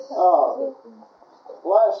Uh,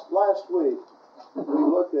 last week we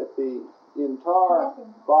looked at the entire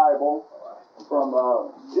Bible from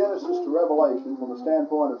Genesis to Revelation from the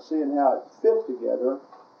standpoint of seeing how it fit together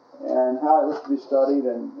and how it was to be studied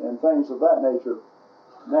and things of that nature.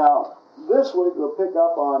 Now, this week we'll pick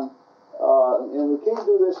up on, and we can't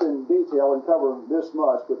do this in detail and cover this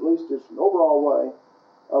much, but at least just an overall way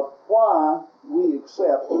of why we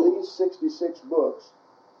accept these 66 books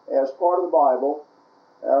as part of the Bible,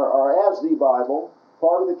 or as the Bible,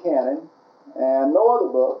 part of the canon, and no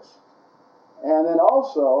other books, and then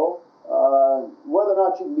also whether or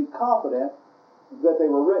not you can be confident that they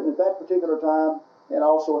were written at that particular time and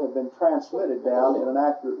also have been transmitted down in an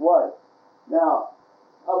accurate way. Now,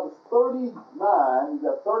 of the 39, you've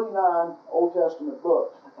got 39 Old Testament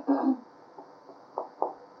books.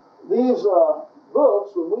 These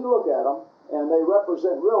books, when we look at them, and they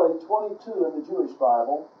represent really 22 in the Jewish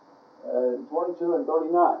Bible, 22 and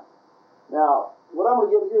 39. Now, what I'm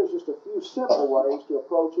going to give here is just a few simple ways to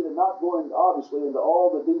approach it, and not going, obviously, into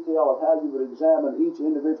all the detail of how you would examine each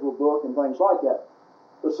individual book and things like that.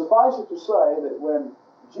 But suffice it to say that when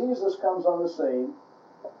Jesus comes on the scene,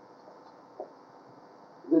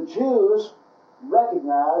 the Jews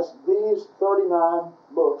recognize these 39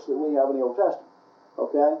 books that we have in the Old Testament.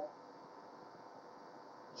 Okay?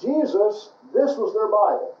 Jesus, this was their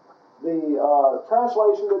Bible. The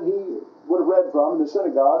translation that he would have read from in the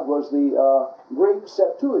synagogue was the Greek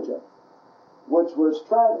Septuagint, which was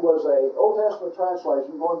a Old Testament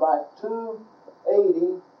translation going back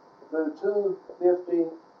 280 to 250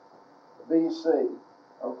 BC.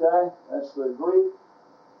 Okay? That's the Greek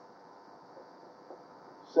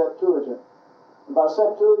Septuagint. And by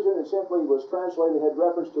Septuagint, it simply was translated, had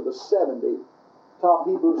reference to the 70 top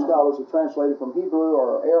Hebrew scholars who translated from Hebrew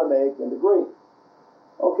or Aramaic into Greek.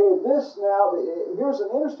 Okay, here's an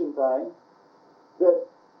interesting thing, that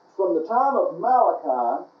from the time of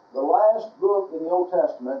Malachi, the last book in the Old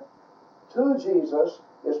Testament, to Jesus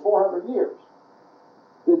is 400 years.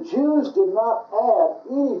 The Jews did not add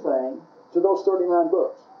anything to those 39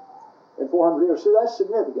 books in 400 years. See, that's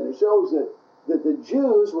significant. It shows that the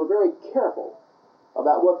Jews were very careful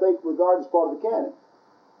about what they regard as part of the canon.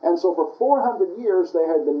 And so for 400 years, there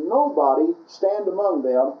had been nobody stand among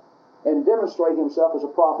them and demonstrate himself as a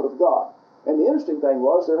prophet of God. And the interesting thing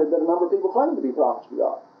was, there had been a number of people claiming to be prophets of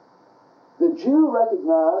God. The Jew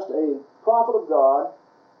recognized a prophet of God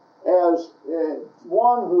as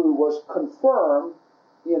one who was confirmed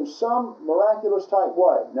in some miraculous type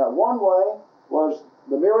way. Now, one way was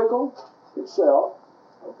the miracle itself,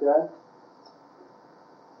 okay?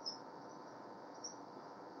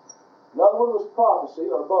 Another one was prophecy,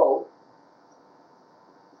 or both.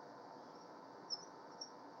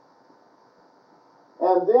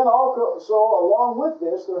 And then also, along with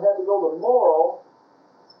this, there had to go the moral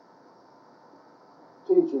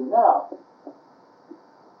teaching. Now,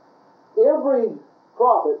 every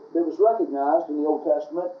prophet that was recognized in the Old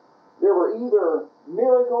Testament, there were either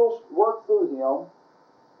miracles worked through him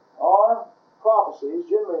or prophecies,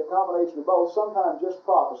 generally a combination of both, sometimes just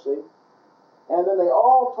prophecy. And then they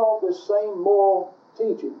all taught this same moral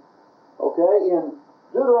teaching. Okay, in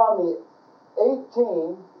Deuteronomy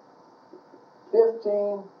 18,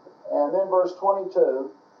 15, and then verse 22,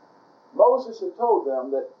 Moses had told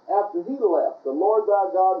them that after he left, the Lord thy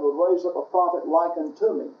God would raise up a prophet like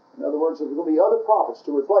unto me. In other words, there were going to be other prophets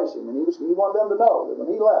to replace him, and he wanted them to know that when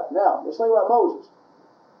he left. Now, let's think about Moses.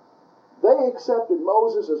 They accepted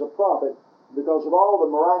Moses as a prophet because of all the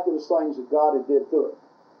miraculous things that God had did through him.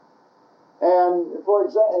 And for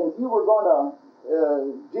example, if you were going to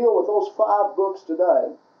deal with those 5 books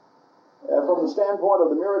today, from the standpoint of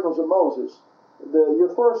the miracles of Moses, your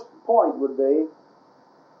first point would be,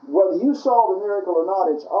 whether you saw the miracle or not,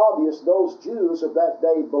 it's obvious those Jews of that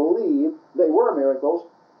day believed they were miracles,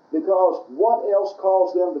 because what else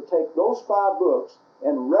caused them to take those 5 books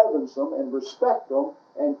and reverence them and respect them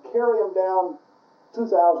and carry them down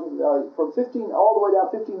 2,000, from 15 all the way down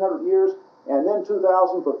 1,500 years, and then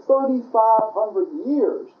 2,000 for 3,500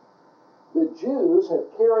 years. The Jews have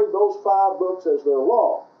carried those 5 books as their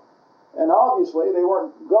law. And obviously they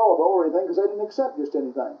weren't gullible or anything, because they didn't accept just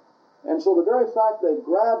anything. And so the very fact they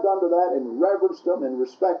grabbed onto that and reverenced them and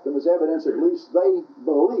respect them is evidence at least they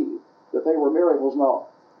believed that they were miracles and all.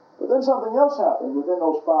 But then something else happened within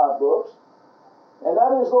those 5 books, and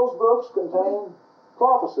that is those books contain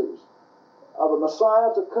prophecies of a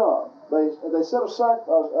Messiah to come. They set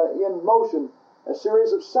in motion a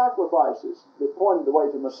series of sacrifices that pointed the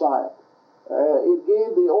way to Messiah. It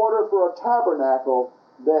gave the order for a tabernacle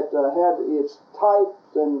that had its types,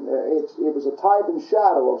 and it was a type and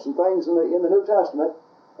shadow of some things in the New Testament.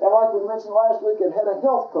 And like we mentioned last week, it had a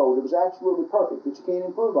health code. It was absolutely perfect that you can't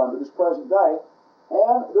improve on to this present day.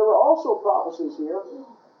 And there were also prophecies here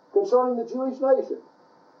concerning the Jewish nation.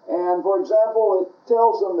 And for example, it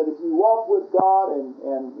tells them that if you walk with God and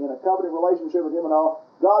in a covenant relationship with Him and all,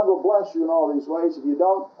 God will bless you in all these ways. If you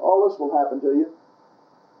don't, all this will happen to you.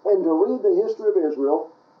 And to read the history of Israel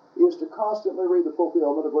is to constantly read the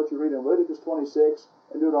fulfillment of what you read in Leviticus 26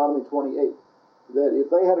 and Deuteronomy 28. That if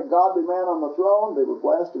they had a godly man on the throne, they were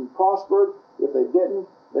blessed and prospered. If they didn't,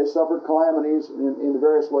 they suffered calamities in the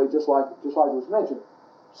various ways, just like it was mentioned.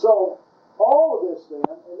 So all of this then,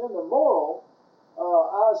 and then the moral,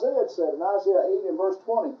 Isaiah said in Isaiah 8 and verse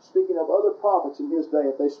 20, speaking of other prophets in his day,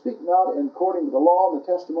 if they speak not according to the law and the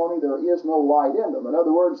testimony, there is no light in them. In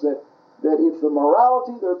other words, that if the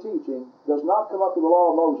morality they're teaching does not come up to the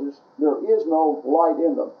law of Moses, there is no light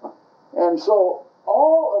in them. And so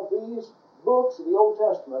all of these books of the Old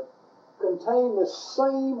Testament contain the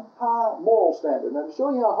same high moral standard. Now, to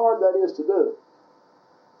show you how hard that is to do,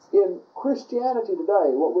 in Christianity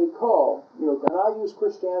today, what we call, and I use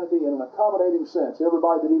Christianity in an accommodating sense,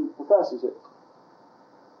 everybody that even professes it,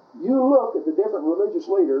 you look at the different religious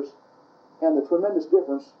leaders and the tremendous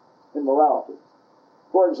difference in morality.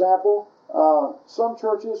 For example, some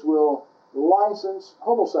churches will license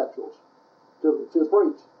homosexuals to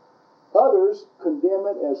preach. Others condemn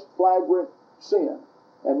it as flagrant sin,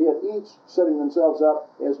 and yet each setting themselves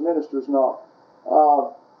up as ministers not.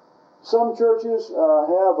 Some churches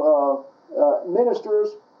have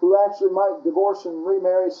ministers who actually might divorce and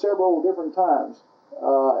remarry several different times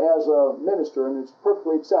as a minister, and it's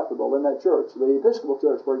perfectly acceptable in that church. The Episcopal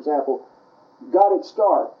Church, for example, got its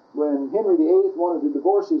start when Henry VIII wanted to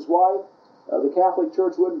divorce his wife. The Catholic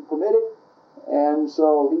Church wouldn't permit it, and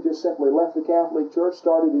so he just simply left the Catholic Church,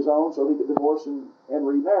 started his own, so he could divorce and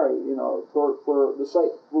remarry, for the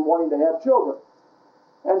sake for wanting to have children.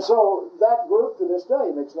 And so that group to this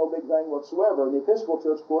day makes no big thing whatsoever. And the Episcopal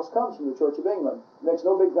Church, of course, comes from the Church of England. Makes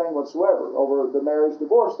no big thing whatsoever over the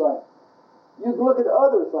marriage-divorce thing. You can look at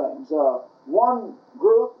other things. One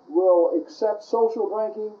group will accept social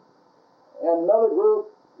drinking, and another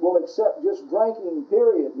group will accept just drinking,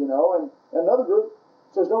 period, and another group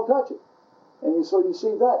says don't touch it. And so you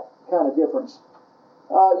see that kind of difference.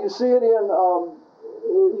 You see it in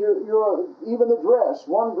even the dress.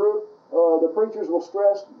 One group, the preachers will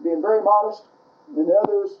stress being very modest, and the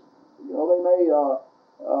others, they may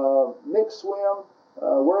mix swim,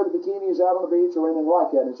 wear the bikinis out on the beach or anything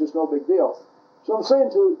like that. It's just no big deal. So I'm saying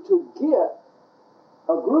to get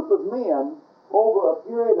a group of men over a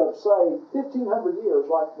period of, say, 1,500 years,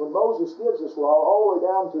 like when Moses gives this law, all the way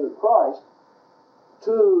down to Christ,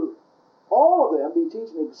 to all of them be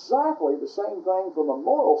teaching exactly the same thing from a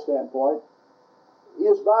moral standpoint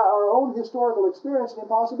is by our own historical experience an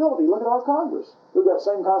impossibility. Look at our Congress. We've got the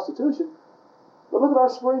same Constitution, but look at our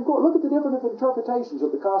Supreme Court. Look at the different interpretations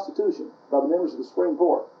of the Constitution by the members of the Supreme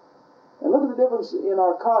Court. And look at the difference in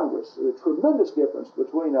our Congress, the tremendous difference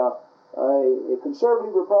between a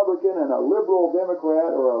conservative Republican and a liberal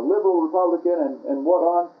Democrat, or a liberal Republican and what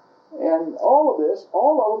on. And all of this,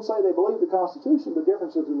 all of them say they believe the Constitution, but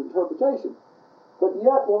differences in interpretation. But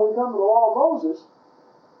yet, when we come to the law of Moses,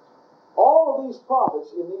 all of these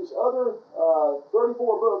prophets in these other 34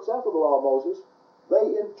 books after the law of Moses,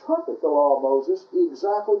 they interpret the law of Moses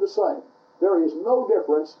exactly the same. There is no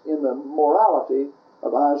difference in the morality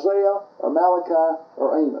of Isaiah or Malachi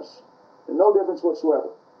or Amos. There's no difference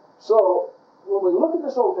whatsoever. So, when we look at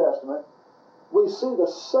this Old Testament, we see the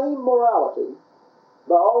same morality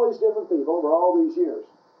by all these different people over all these years.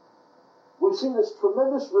 We see this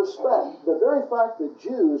tremendous respect. The very fact that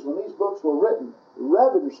Jews, when these books were written,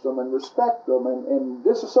 reverenced them and respect them and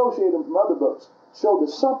disassociate them from other books, showed that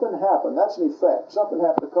something happened. That's an effect. Something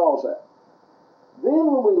happened to cause that. Then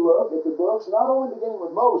when we look at the books, not only beginning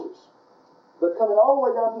with Moses, but coming all the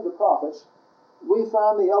way down through the prophets, we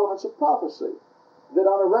find the elements of prophecy. That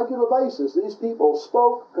on a regular basis, these people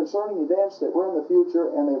spoke concerning events that were in the future,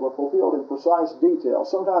 and they were fulfilled in precise detail,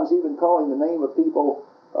 sometimes even calling the name of people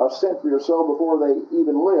a century or so before they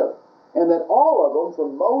even lived. And that all of them,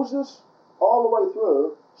 from Moses all the way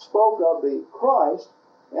through, spoke of the Christ.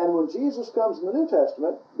 And when Jesus comes in the New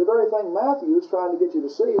Testament, the very thing Matthew is trying to get you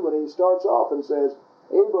to see when he starts off and says,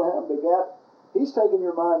 Abraham begat, he's taking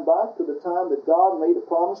your mind back to the time that God made a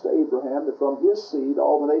promise to Abraham that from his seed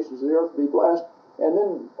all the nations of the earth would be blessed. And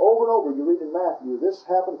then over and over you read in Matthew, this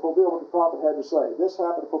happened to fulfill what the prophet had to say. This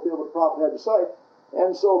happened to fulfill what the prophet had to say.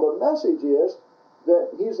 And so the message is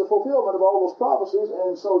that he's the fulfillment of all those prophecies.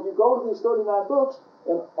 And so you go to these 39 books,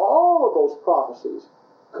 and all of those prophecies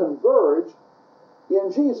converge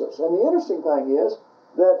in Jesus. And the interesting thing is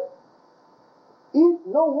that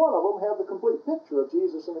No one of them have the complete picture of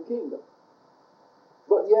Jesus and the kingdom.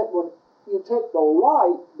 But yet, when you take the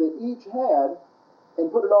light that each had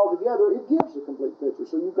and put it all together, it gives a complete picture.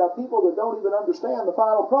 So you've got people that don't even understand the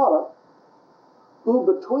final product, who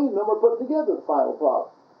between them are putting together the final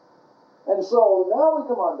product. And so now we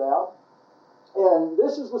come on down, and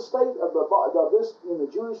this is the state of this in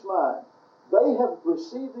the Jewish mind. They have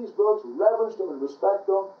received these books, reverenced them, and respect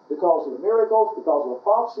them because of the miracles, because of the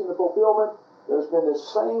prophecy and the fulfillment. There's been this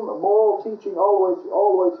same moral teaching all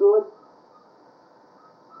the way through it.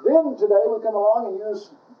 Then today we come along and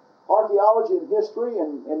use archaeology and history,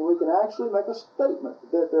 and we can actually make a statement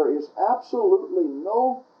that there is absolutely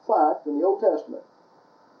no fact in the Old Testament,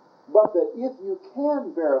 but that if you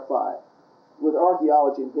can verify it with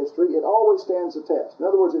archaeology and history, it always stands the test. In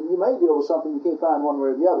other words, if you may deal with something you can't find one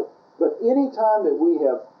way or the other, but any time that we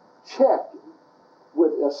have checked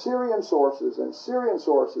with Assyrian sources and Syrian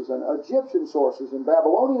sources and Egyptian sources and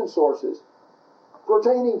Babylonian sources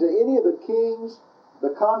pertaining to any of the kings,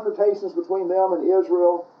 the confrontations between them and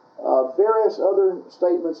Israel, various other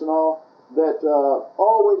statements and all, that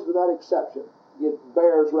always without exception it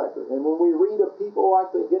bears record. And when we read of people like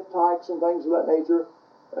the Hittites and things of that nature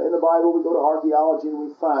in the Bible, we go to archaeology and we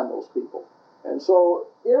find those people. And so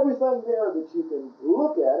everything there that you can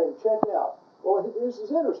look at and check out. Well, this is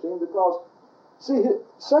interesting because, see,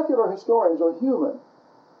 secular historians are human.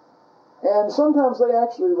 And sometimes they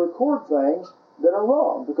actually record things that are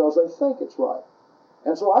wrong because they think it's right.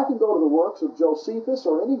 And so I can go to the works of Josephus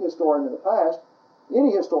or any historian in the past,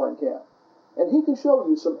 any historian can, and he can show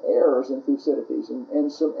you some errors in Thucydides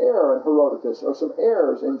and some error in Herodotus or some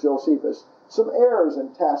errors in Josephus, some errors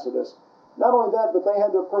in Tacitus. Not only that, but they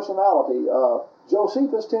had their personality.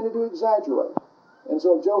 Josephus tended to exaggerate. And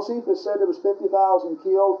so Josephus said there was 50,000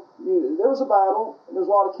 killed. There was a battle, and there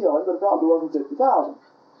was a lot of killing, but it probably wasn't 50,000.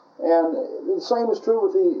 And the same is true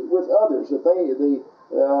with others. If they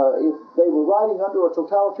were writing under a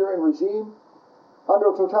totalitarian regime,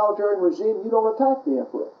 you don't attack the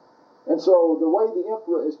emperor. And so the way the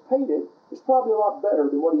emperor is painted is probably a lot better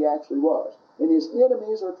than what he actually was. And his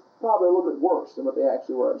enemies are probably a little bit worse than what they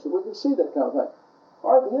actually were. And so we can see that kind of thing.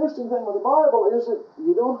 All right, the interesting thing with the Bible is that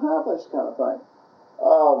you don't have this kind of thing.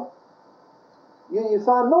 You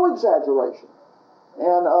find no exaggeration.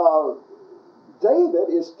 And David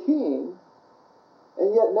is king, and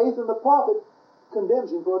yet Nathan the prophet condemns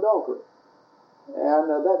him for adultery. And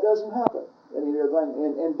that doesn't happen.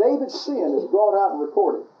 And David's sin is brought out and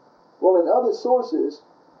recorded. Well, in other sources,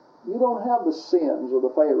 you don't have the sins of the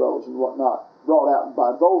pharaohs and whatnot brought out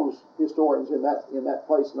by those historians in that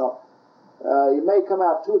place. No, it may come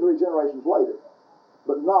out 2 or 3 generations later,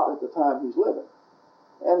 but not at the time he's living.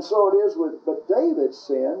 And so it is but David's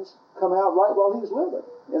sins come out right while he's living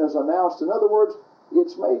and is announced. In other words,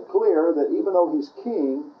 it's made clear that even though he's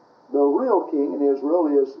king, the real king in Israel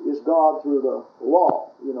is God through the law,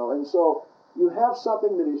 and so you have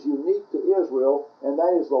something that is unique to Israel, and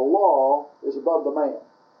that is the law is above the man.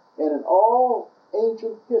 And in all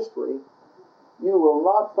ancient history, you will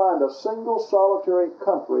not find a single solitary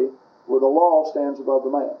country where the law stands above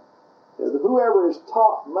the man. Whoever is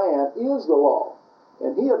top man is the law,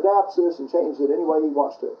 and he adapts this and changes it any way he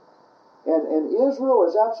wants to. And Israel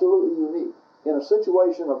is absolutely unique in a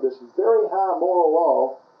situation of this very high moral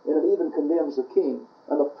law, and it even condemns the king.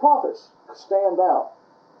 And the prophets stand out.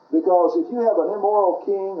 Because if you have an immoral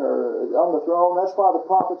king or on the throne, that's why the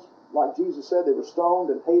prophets, like Jesus said, they were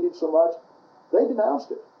stoned and hated so much. They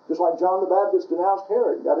denounced it. Just like John the Baptist denounced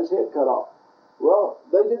Herod and got his head cut off. Well,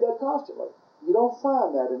 they did that constantly. You don't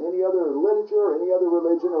find that in any other literature or any other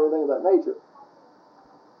religion or anything of that nature.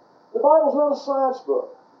 The Bible's not a science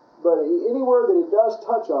book, but anywhere that it does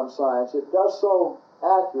touch on science, it does so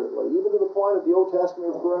accurately, even to the point of the Old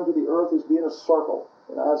Testament referring to the earth as being a circle.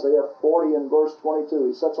 In Isaiah 40 and verse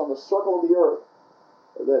 22, he sits on the circle of the earth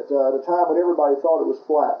that at a time when everybody thought it was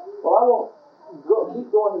flat. Well, I won't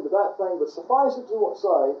keep going into that thing, but suffice it to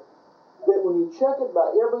say that when you check it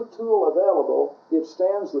by every tool available, it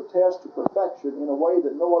stands the test to perfection in a way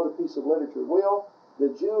that no other piece of literature will.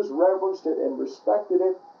 The Jews reverenced it and respected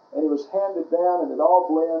it, and it was handed down, and it all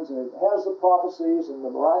blends, and it has the prophecies and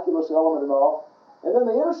the miraculous element and all. And then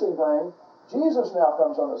the interesting thing, Jesus now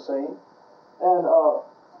comes on the scene, and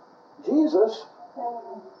Jesus,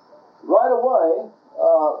 right away,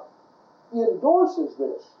 endorses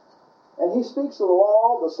this. And he speaks of the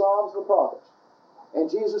law, the Psalms, and the prophets.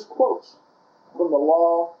 And Jesus quotes from the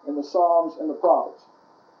law and the Psalms and the prophets.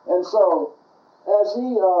 And so, as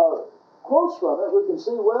he quotes from it, we can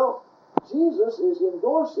see, well, Jesus is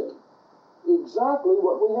endorsing exactly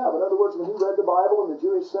what we have. In other words, when he read the Bible in the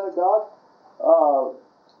Jewish synagogue,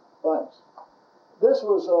 this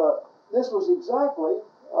was exactly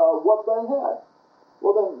what they had.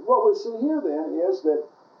 Well, then, what we see here then is that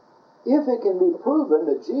if it can be proven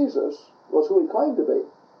that Jesus was who he claimed to be,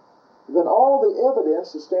 then all the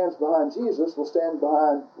evidence that stands behind Jesus will stand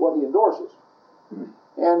behind what he endorses.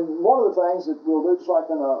 And one of the things that we'll do, just like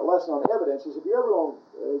in a lesson on evidence, is if you ever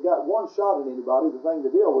got one shot at anybody, the thing to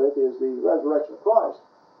deal with is the resurrection of Christ.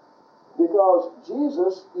 Because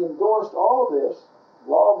Jesus endorsed all of this,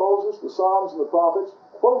 Law of Moses, the Psalms, and the prophets,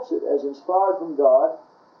 quotes it as inspired from God.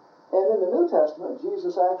 And in the New Testament,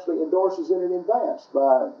 Jesus actually endorses it in advance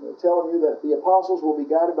by telling you that the apostles will be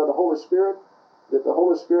guided by the Holy Spirit, that the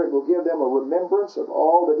Holy Spirit will give them a remembrance of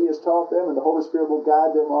all that he has taught them, and the Holy Spirit will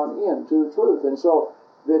guide them on into truth. And so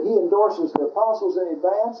that he endorses the apostles in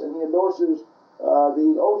advance, and he endorses the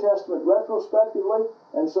Old Testament retrospectively.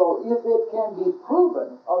 And so if it can be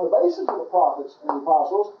proven on the basis of the prophets and the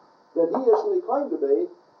apostles that he is who he claimed to be,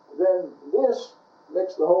 then this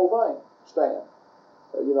makes the whole thing stand.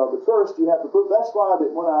 But first you have to prove. That's why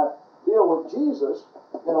that when I deal with Jesus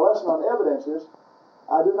in a lesson on evidences,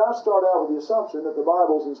 I do not start out with the assumption that the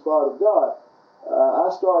Bible is inspired of God.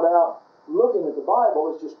 I start out looking at the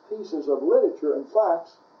Bible as just pieces of literature and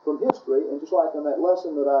facts from history, and just like in that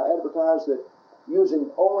lesson that I advertised, that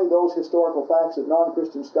using only those historical facts that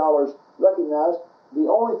non-Christian scholars recognize, the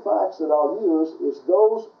only facts that I'll use is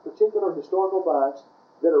those particular historical facts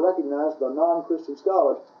that are recognized by non-Christian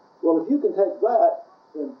scholars. Well, if you can take that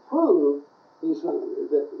and prove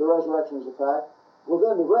that the resurrection is a fact, well,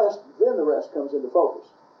 then the rest comes into focus.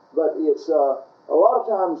 But it's a lot of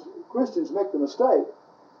times Christians make the mistake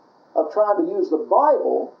of trying to use the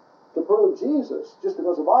Bible to prove Jesus just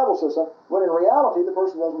because the Bible says something, when in reality the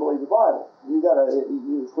person doesn't believe the Bible.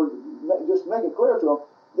 Just make it clear to them.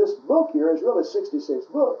 This book here is really 66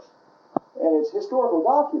 books, and it's historical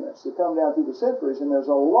documents that come down through the centuries, and there's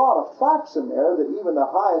a lot of facts in there that even the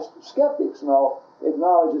highest skeptics now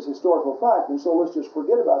acknowledge as historical fact. And so let's just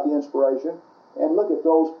forget about the inspiration and look at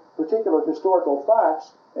those particular historical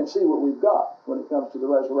facts and see what we've got when it comes to the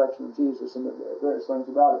resurrection of Jesus and the various things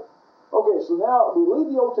about it. Okay, so now we leave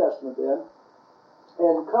the Old Testament then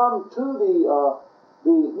and come to the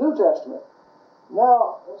New Testament.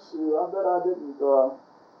 Now, let's see, I bet I didn't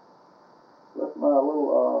left my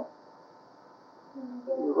little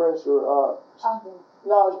eraser.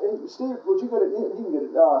 Now, Steve, would you get it? He can get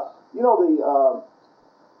it. The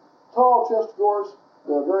tall chest of drawers,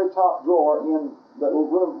 the very top drawer in the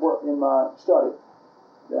room in my study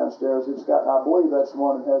downstairs. It's got, I believe that's the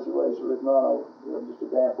one that has the razor. If not, just a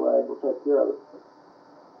damp rag will take care of it.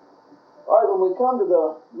 All right, when we come to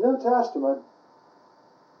the New Testament,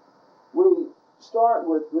 we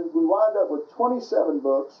wind up with 27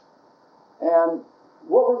 books, and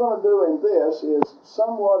what we're going to do in this is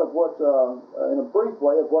somewhat of what, in a brief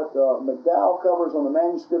way, of what McDowell covers on the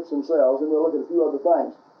manuscripts themselves, and we'll look at a few other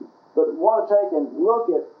things. But we want to take and look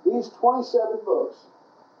at these 27 books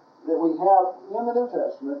that we have in the New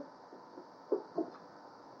Testament.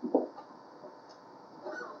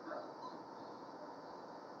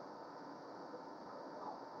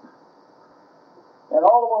 And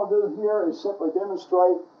all I want to do here is simply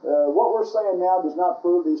demonstrate what we're saying now does not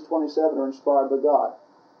prove these 27 are inspired by God.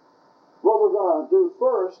 What we're going to do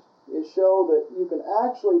first is show that you can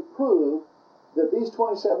actually prove that these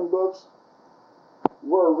 27 books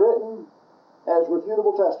were written as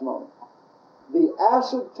refutable testimony. The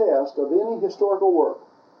acid test of any historical work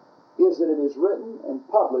is that it is written and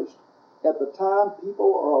published at the time people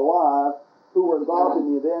are alive who were involved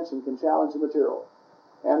in the events and can challenge the material.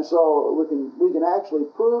 And so we can actually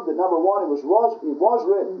prove that, number one, it was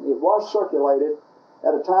written, it was circulated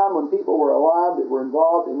at a time when people were alive that were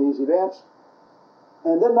involved in these events.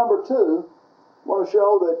 And then number two, I want to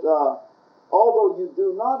show that although you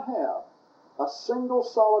do not have a single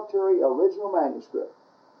solitary original manuscript,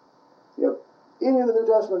 any of the New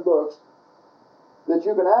Testament books, that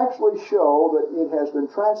you can actually show that it has been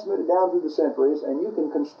transmitted down through the centuries, and you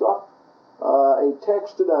can construct a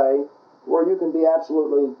text today where you can be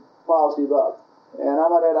absolutely positive of. And I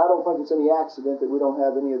might add, I don't think it's any accident that we don't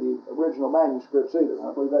have any of the original manuscripts either.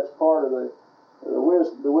 I believe that's part of the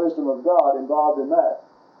wisdom of God involved in that.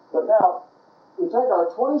 But now, we take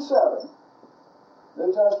our 27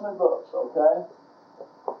 New Testament books, okay?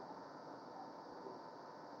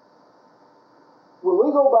 When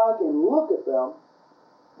we go back and look at them,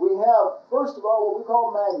 we have, first of all, what we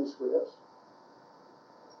call manuscripts.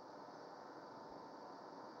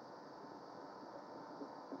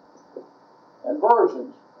 And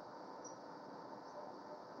versions.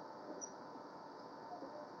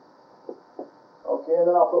 Okay, and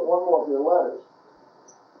then I'll put one more for your letters.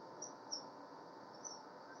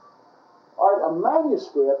 All right, a A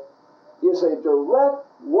manuscript is a direct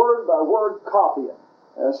word-by-word copying.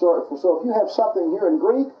 So if you have something here in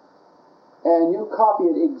Greek, and you copy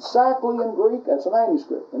it exactly in Greek, that's a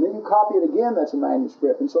manuscript. And then you copy it again, that's a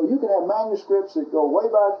manuscript. And so you can have manuscripts that go way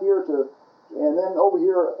back here to, and then over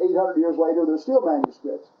here 800 years later, there's still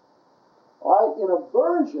manuscripts. All right, in a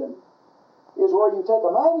version is where you take a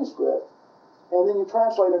manuscript and then you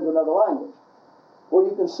translate it into another language. Well,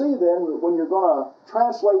 you can see then that when you're going to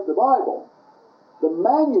translate the Bible, the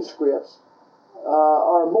manuscripts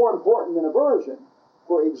are more important than a version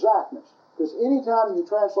for exactness. Because anytime you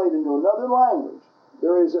translate into another language,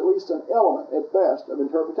 there is at least an element, at best, of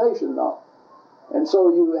interpretation and all. And so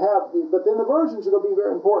you have, but then the versions are going to be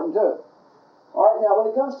very important too. All right, now when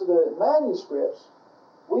it comes to the manuscripts,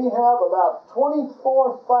 we have about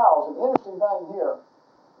 24,000. Interesting thing here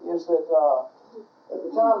is that at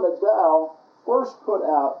the time McDowell first put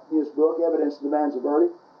out his book, Evidence that Demands a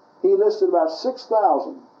Verdict, he listed about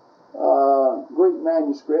 6,000 Greek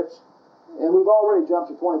manuscripts, and we've already jumped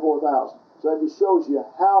to 24,000. So that just shows you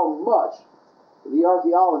how much the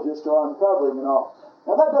archaeologists are uncovering and all.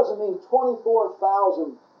 Now that doesn't mean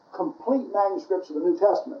 24,000 complete manuscripts of the New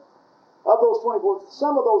Testament. Of those 24,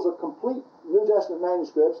 some of those are complete New Testament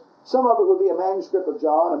manuscripts. Some of it would be a manuscript of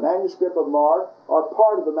John, a manuscript of Mark, or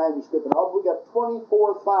part of the manuscript. And we got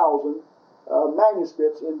 24,000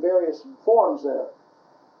 manuscripts in various forms there.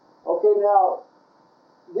 Okay, now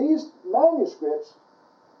these manuscripts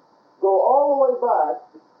go all the way back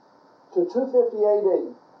to 250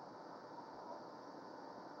 AD.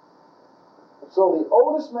 So the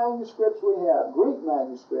oldest manuscripts we have, Greek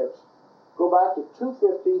manuscripts, go back to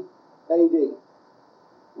 250 AD.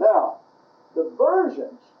 Now, the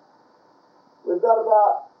versions, we've got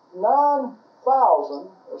about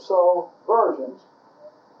 9,000 or so versions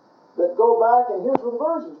that go back, and here's where the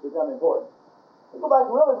versions become important. They go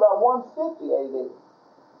back really about 150 AD.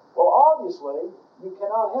 Well, obviously, you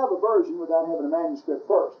cannot have a version without having a manuscript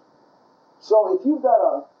first. So if you've got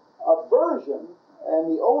a version, and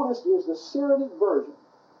the oldest is the Syriac version,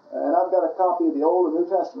 and I've got a copy of the Old and New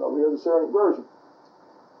Testament over here, the Syriac version.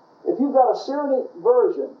 If you've got a Syriac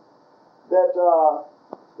version that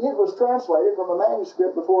it was translated from a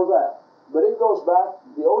manuscript before that, but it goes back,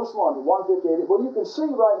 the oldest one, to 150 AD. Well, you can see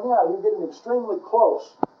right now you're getting extremely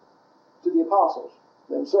close to the apostles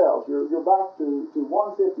themselves. You're back to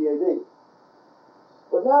 150 AD.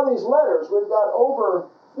 But now these letters, we've got over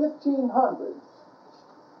 1,500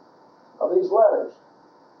 of these letters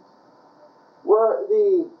where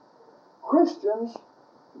the Christians,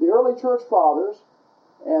 the early church fathers,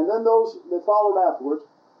 and then those that followed afterwards,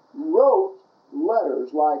 wrote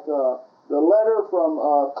letters like the letter from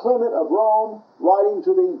Clement of Rome writing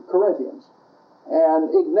to the Corinthians,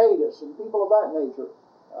 and Ignatius and people of that nature,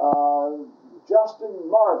 Justin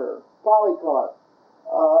Martyr, Polycarp.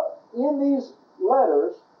 In these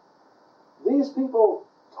letters, these people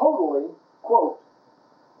totally quote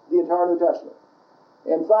the entire New Testament.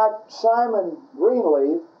 In fact, Simon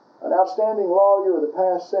Greenleaf, an outstanding lawyer of the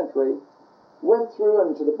past century, went through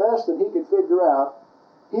and to the best that he could figure out,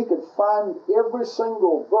 he could find every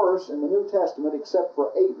single verse in the New Testament except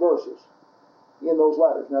for 8 verses in those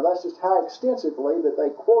letters. Now that's just how extensively that they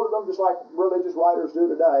quoted them, just like religious writers do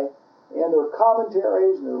today, and their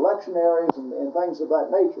commentaries and their lectionaries and things of that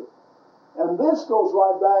nature. And this goes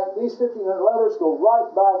right back, these 1,500 letters go right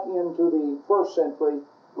back into the first century,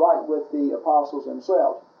 right with the apostles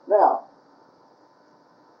themselves. Now,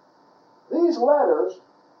 these letters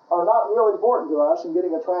are not really important to us in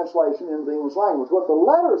getting a translation into the English language. What the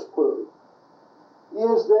letters prove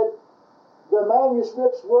is that the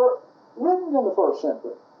manuscripts were written in the first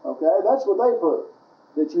century. Okay, that's what they prove.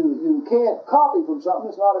 That you can't copy from something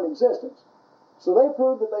that's not in existence. So they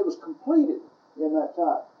proved that they was completed in that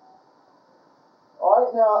time. All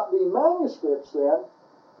right, now the manuscripts then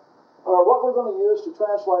are what we're going to use to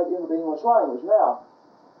translate into the English language. Now,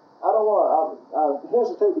 I don't want to, I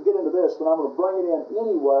hesitate to get into this, but I'm going to bring it in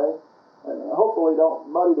anyway, and hopefully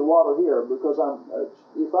don't muddy the water here, because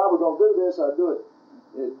if I were going to do this, I'd do it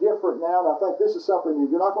different now, and I think this is something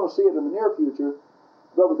you're not going to see it in the near future,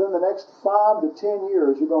 but within the next 5 to 10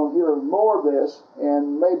 years, you're going to hear more of this,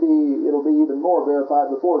 and maybe it'll be even more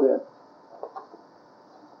verified before then.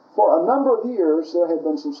 For a number of years, there have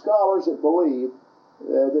been some scholars that believe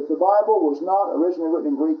that the Bible was not originally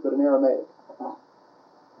written in Greek, but in Aramaic.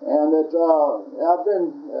 And that I've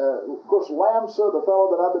been, of course, Lamsa, the fellow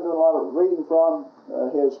that I've been doing a lot of reading from,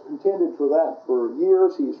 has contended for that for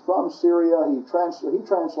years. He's from Syria. He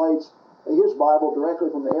translates his Bible directly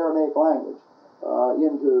from the Aramaic language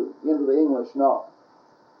into the English now.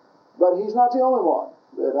 But he's not the only one.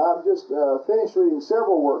 that I've just finished reading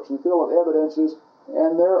several works in the field of evidences,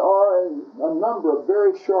 and there are a number of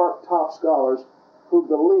very sharp top scholars who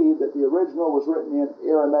believe that the original was written in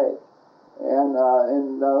Aramaic. And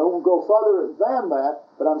I won't go further than that,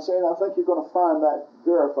 but I'm saying I think you're going to find that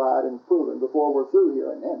verified and proven before we're through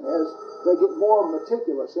here. And as they get more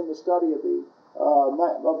meticulous in the study of the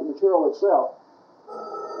material itself.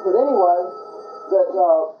 But anyway,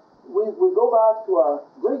 we go back to our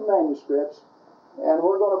Greek manuscripts, and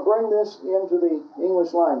we're going to bring this into the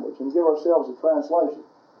English language and give ourselves a translation.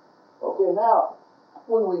 Okay, now,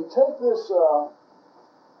 when we take this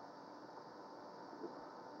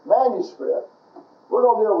manuscript, we're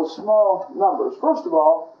going to deal with small numbers. First of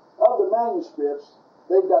all, of the manuscripts,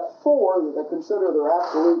 they've got four that they consider their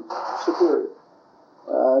absolute superior.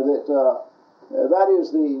 That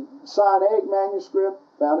is the Sinaitic manuscript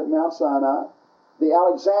found at Mount Sinai, the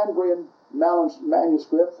Alexandrian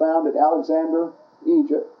manuscript found at Alexander,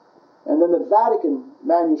 Egypt, and then the Vatican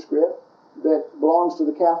manuscript that belongs to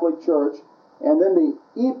the Catholic Church, and then the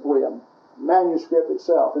Ephraim manuscript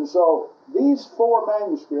itself. And so these four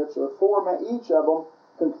manuscripts, each of them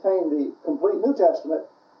contain the complete New Testament,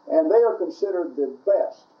 and they are considered the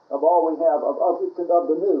best of all we have of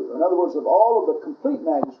the New. In other words, of all of the complete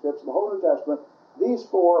manuscripts of the whole New Testament, these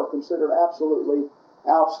four are considered absolutely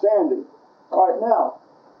outstanding. All right, now,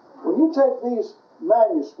 when you take these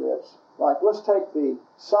manuscripts, like let's take the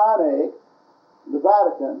Sinaitic, the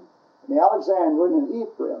Vatican, the Alexandrian, and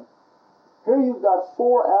Ephraim, here you've got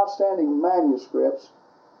four outstanding manuscripts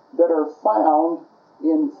that are found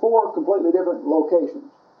in four completely different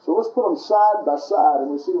locations. So let's put them side by side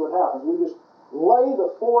and we see what happens. We just lay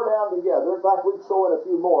the four down together. In fact, we can throw in a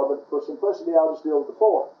few more, but for simplicity, I'll just deal with the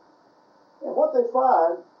four. And what they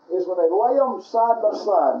find is when they lay them side by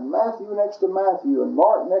side, Matthew next to Matthew and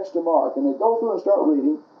Mark next to Mark, and they go through and start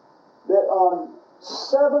reading, that on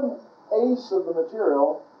 7/8 of the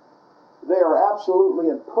material, they are absolutely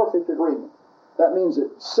in perfect agreement. That means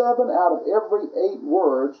that 7 out of every 8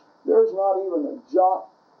 words, there's not even a jot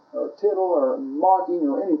or tittle or marking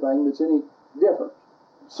or anything that's any different.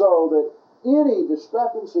 So that any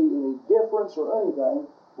discrepancy, any difference or anything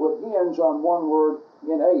would hinge on one word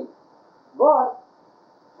in 8. But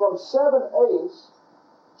from 7/8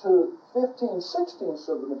 to 15/16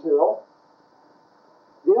 of the material,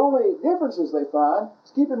 the only differences they find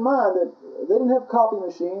is, keep in mind that they didn't have copy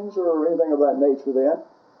machines or anything of that nature then.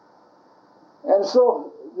 And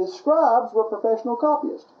so the scribes were professional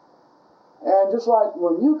copyists. And just like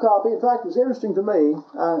when you copy, in fact, it was interesting to me,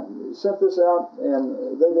 I sent this out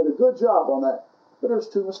and they did a good job on that, but there's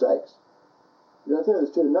 2 mistakes.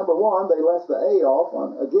 There's 2. Number 1, they left the A off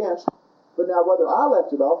on against, but now whether I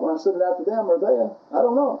left it off when I sent it out to them or they, I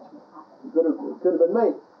don't know. It could have been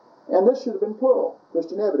me. And this should have been plural,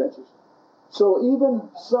 Christian Evidences. So even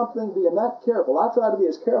something being that careful, I tried to be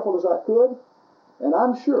as careful as I could, and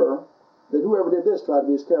I'm sure that whoever did this tried to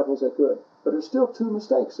be as careful as they could. But there's still 2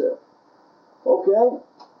 mistakes there. Okay?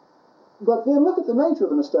 But then look at the nature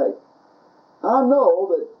of the mistake. I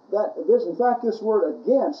know that there's, in fact, this word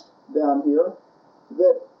against down here,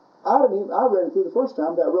 that I read it through the first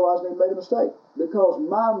time that I realized I made a mistake, because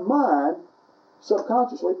my mind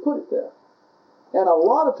subconsciously put it there. And a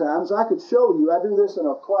lot of times I could show you, I do this in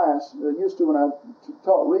a class, I used to when I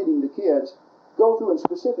taught reading to kids, go through and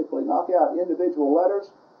specifically knock out individual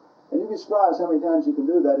letters, and you'd be surprised how many times you can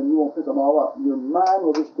do that and you won't pick them all up. Your mind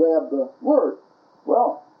will just grab the word.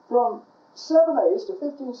 Well, from 7/8 to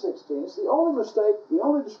 15/16, the only mistake, the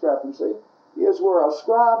only discrepancy is where a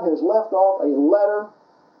scribe has left off a letter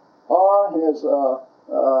or has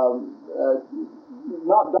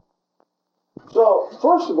not done. So,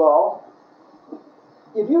 first of all,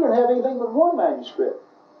 if you didn't have anything but one manuscript,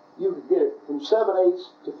 you could get it from 7/8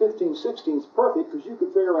 to 15/16 perfect, because you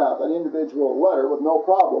could figure out that individual letter with no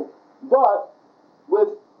problem. But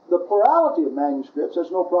with the plurality of manuscripts, there's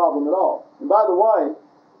no problem at all. And by the way,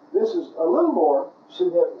 this is a little more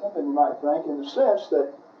significant than you might think, in the sense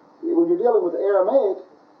that when you're dealing with Aramaic,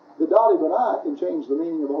 the Dali B'nai can change the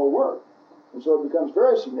meaning of the whole word. And so it becomes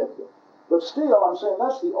very significant. But still, I'm saying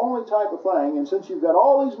that's the only type of thing, and since you've got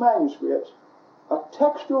all these manuscripts, a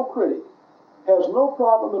textual critic has no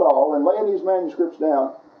problem at all in laying these manuscripts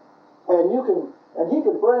down, and he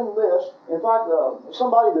can bring this. In fact,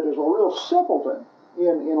 somebody that is a real simpleton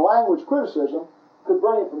in language criticism could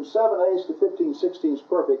bring it from 7/8 to 15/16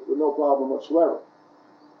 perfect with no problem whatsoever.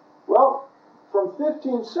 Well, from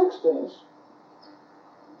 15/16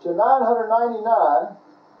 to 999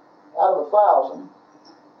 out of 1,000,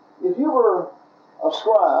 if you were a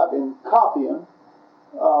scribe in copying,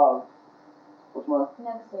 what's my?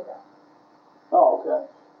 Never say that. Oh, okay.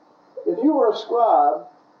 If you were a scribe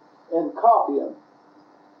and copying,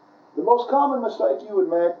 the most common mistake you would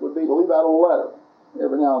make would be to leave out a letter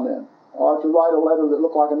every now and then, or to write a letter that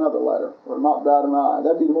looked like another letter, or knocked out an I.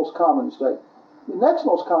 That'd be the most common mistake. The next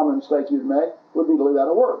most common mistake you'd make would be to leave out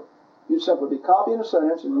a word. You'd simply be copying a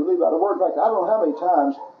sentence and you leave out a word. In fact, I don't know how many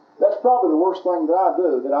times, that's probably the worst thing that I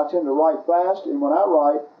do, that I tend to write fast, and when I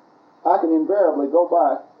write, I can invariably go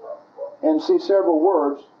back and see several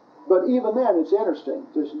words. But even then, it's interesting,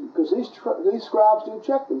 because these scribes do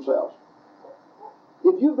check themselves.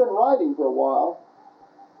 If you've been writing for a while,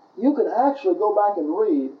 you can actually go back and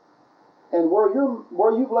read, and where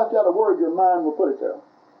you've left out a word, your mind will put it there.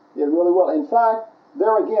 It really will. In fact,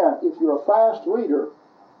 there again, if you're a fast reader,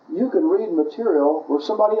 you can read material where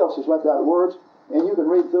somebody else has left out words, and you can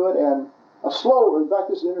read through it, and in fact,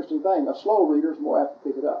 this is an interesting thing, a slow reader is more apt to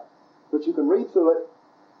pick it up. But you can read through it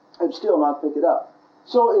and still not pick it up.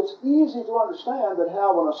 So it's easy to understand that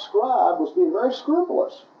how when a scribe was being very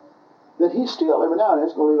scrupulous, that he still, every now and then,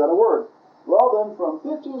 is going to leave out a word. Well, then, from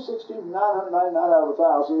 1516 to 999 out of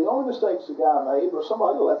 1,000, the only mistakes the guy made was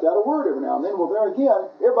somebody left out a word every now and then. Well, there again,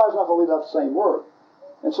 everybody's not going to leave out the same word.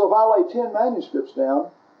 And so if I lay 10 manuscripts down,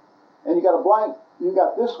 and you got a blank, you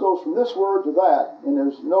got this goes from this word to that, and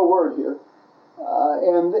there's no word here,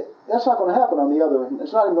 that's not going to happen on the other,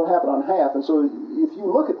 it's not even going to happen on half. And so if you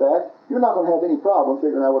look at that, you're not going to have any problem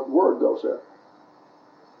figuring out what the word goes there.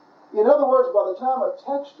 In other words, by the time a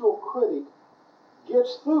textual critic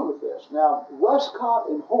gets through with this, now Westcott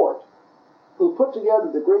and Hort, who put together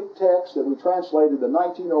the Greek text that we translated, the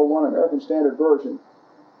 1901 American Standard Version,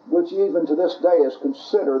 which even to this day is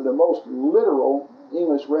considered the most literal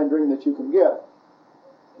English rendering that you can get,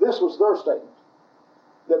 this was their statement,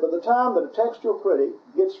 that by the time that a textual critic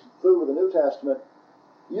gets through with the New Testament,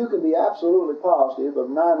 you can be absolutely positive of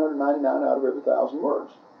 999 out of every 1,000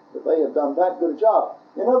 words, that they have done that good a job.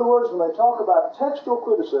 In other words, when they talk about textual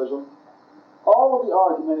criticism, all of the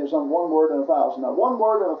argument is on one word in 1,000. Now, one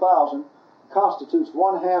word in 1,000 constitutes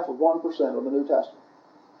 1/2 of 1% of the New Testament.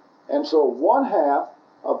 And so 1/2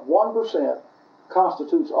 of 1%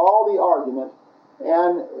 constitutes all the argument.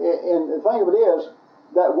 And the thing of it is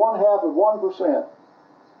that 1/2 of 1%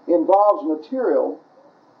 involves material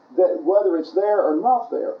that, whether it's there or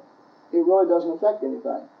not there, it really doesn't affect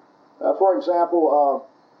anything. For example,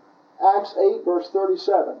 Acts 8, verse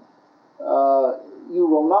 37. You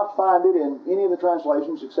will not find it in any of the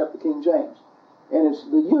translations except the King James. And it's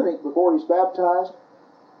the eunuch, before he's baptized,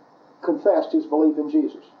 confessed his belief in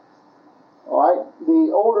Jesus. All right?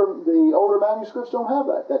 The older manuscripts don't have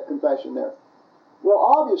that confession there. Well,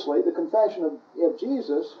 obviously, the confession of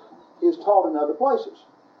Jesus is taught in other places,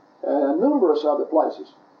 numerous other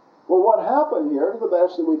places. Well, what happened here, to the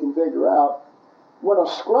best that we can figure out, when a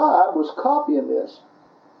scribe was copying this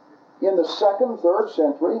in the 2nd, 3rd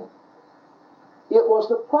century, it was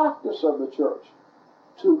the practice of the church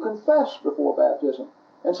to confess before baptism.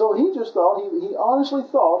 And so he just thought, he honestly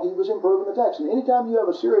thought he was improving the text. And anytime you have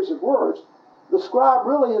a series of words, the scribe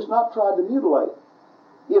really has not tried to mutilate.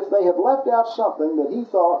 If they have left out something that he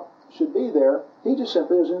thought should be there, he just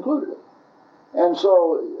simply has included it. And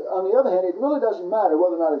so, on the other hand, it really doesn't matter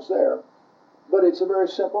whether or not it's there, but it's a very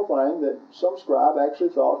simple thing that some scribe actually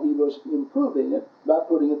thought he was improving it by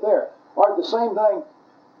putting it there. All right, the same thing,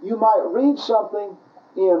 you might read something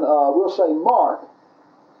in, we'll say, Mark,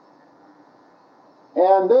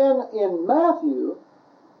 and then in Matthew,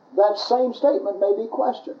 that same statement may be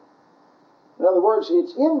questioned. In other words,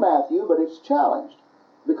 it's in Matthew, but it's challenged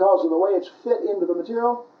because of the way it's fit into the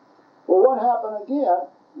material. Well, what happened again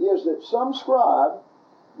is that some scribe,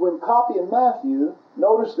 when copying Matthew,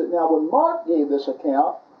 noticed that now when Mark gave this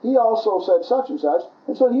account, he also said such and such,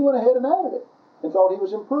 and so he went ahead and added it and thought he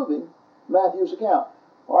was improving Matthew's account.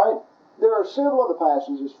 All right? There are several other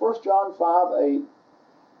passages, 1 John 5:8,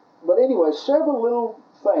 but anyway, several little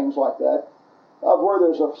things like that, of where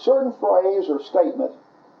there's a certain phrase or statement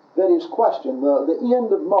that is questioned. The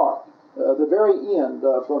end of Mark, the very end,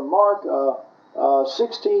 from Mark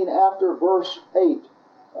 16 after verse 8,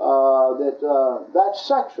 that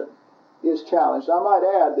section is challenged. I might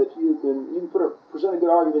add that you can present a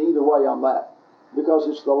good argument either way on that, because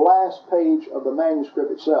it's the last page of the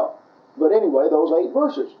manuscript itself. But anyway, those 8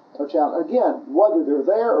 verses are challenged. Again, whether they're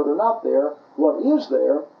there or they're not there, what is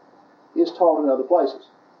there is taught in other places.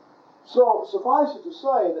 So suffice it to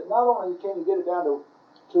say that not only can you get it down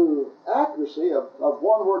to accuracy of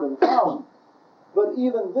one word in 1,000, but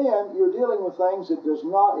even then you're dealing with things that does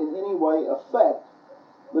not in any way affect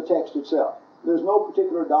the text itself. There's no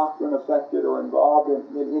particular doctrine affected or involved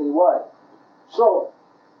in any way. So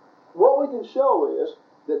what we can show is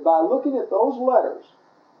that by looking at those letters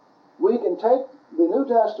we can take the New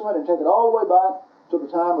Testament and take it all the way back to the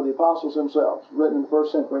time of the apostles themselves, written in the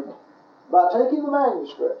first century. By taking the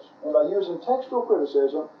manuscripts and by using textual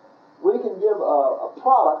criticism, we can give a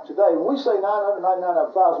product today. When we say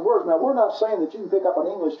 999,000 words, now we're not saying that you can pick up an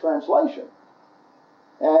English translation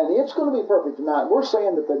and it's going to be perfect tonight. We're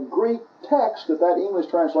saying that the Greek text that English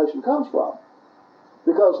translation comes from.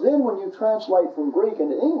 Because then when you translate from Greek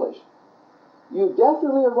into English, you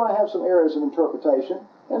definitely are going to have some areas of interpretation.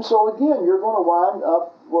 And so again, you're going to wind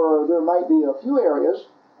up where there might be a few areas,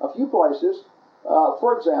 a few places.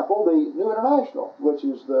 For example, the New International, which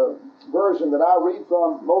is the version that I read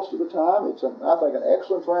from most of the time. It's, I think, an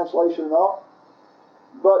excellent translation and all.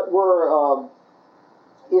 But where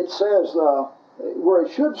it says, where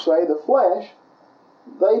it should say the flesh,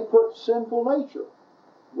 they put sinful nature.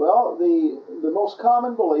 Well, the most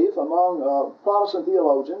common belief among Protestant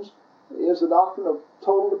theologians is the doctrine of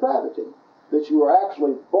total depravity, that you are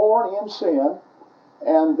actually born in sin,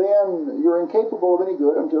 and then you're incapable of any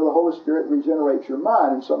good until the Holy Spirit regenerates your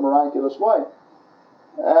mind in some miraculous way.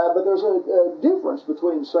 But there's a difference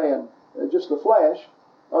between saying just the flesh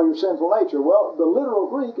or your sinful nature. Well, the literal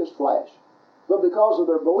Greek is flesh, but because of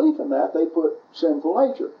their belief in that, they put sinful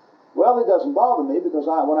nature. Well, it doesn't bother me because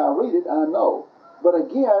when I read it, I know. But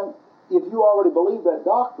again, if you already believe that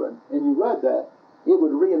doctrine and you read that, it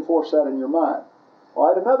would reinforce that in your mind. All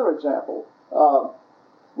right, another example.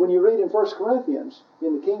 When you read in 1 Corinthians,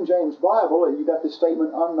 in the King James Bible, you got this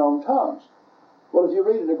statement, unknown tongues. Well, if you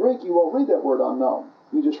read in the Greek, you won't read that word unknown.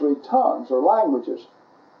 You just read tongues or languages.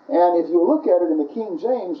 And if you look at it in the King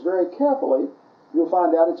James very carefully, you'll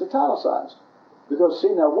find out it's italicized. Because,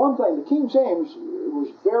 see, now one thing, the King James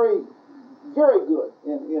was very, very good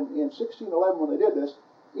in 1611 when they did this.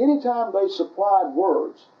 Anytime they supplied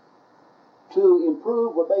words to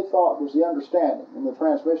improve what they thought was the understanding and the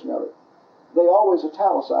transmission of it, they always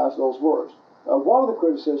italicized those words. One of the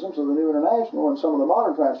criticisms of the New International and some of the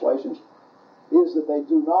modern translations is that they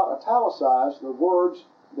do not italicize the words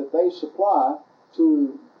that they supply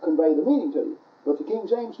to convey the meaning to you. But the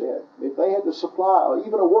King James did. If they had to supply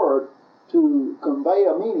even a word to convey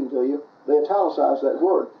a meaning to you, they italicized that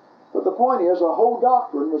word. But the point is, a whole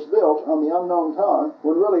doctrine was built on the unknown tongue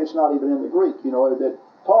when really it's not even in the Greek. You know, that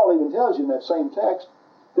Paul even tells you in that same text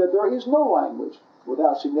that there is no language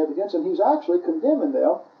without significance, and he's actually condemning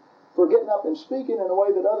them for getting up and speaking in a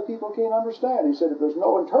way that other people can't understand. He said, if there's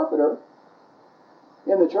no interpreter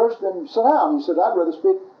in the church, then sit down. He said, I'd rather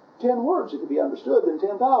speak 10 words that could be understood than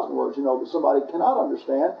 10,000 words, you know, that somebody cannot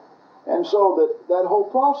understand. And so that whole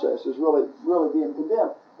process is really being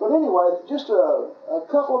condemned. But anyway, just a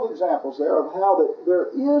couple of examples there of how that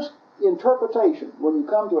there is interpretation when you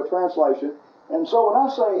come to a translation. And so when I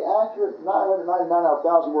say accurate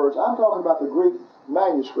 999,000 words, I'm talking about the Greek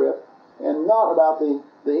manuscript and not about the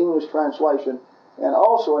English translation. And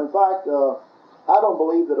also, in fact, I don't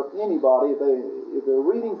believe that if anybody, if they're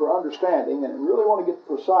reading for understanding and really want to get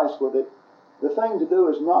precise with it, the thing to do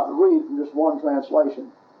is not read from just one translation.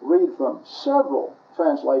 Read from several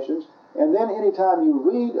translations, and then anytime you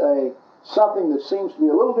read something that seems to be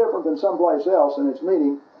a little different than someplace else in its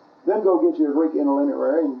meaning, then go get your Greek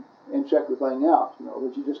interlineary and check the thing out. You know,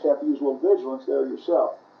 that you just have to use a little vigilance there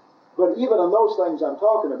yourself. But even on those things I'm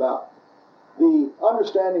talking about, the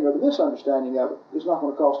understanding or the misunderstanding of it is not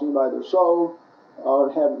going to cost anybody their soul, or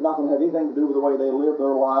not going to have anything to do with the way they live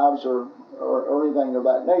their lives or anything of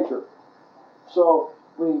that nature. So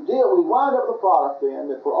we wind up with a product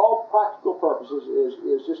then that for all practical purposes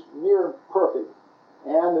is just near perfect,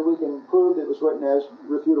 and that we can prove that it was written as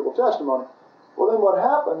refutable testimony. Well, then what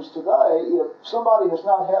happens today, if somebody has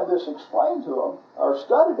not had this explained to them, or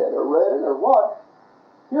studied it, or read it, or what,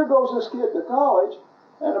 here goes this kid to college,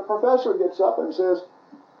 and the professor gets up and says,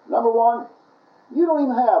 number one, you don't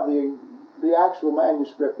even have the actual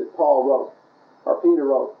manuscript that Paul wrote, or Peter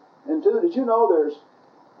wrote. And two, did you know there's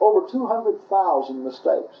over 200,000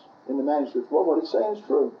 mistakes in the manuscript? Well, what he's saying is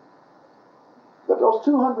true. But those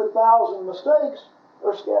 200,000 mistakes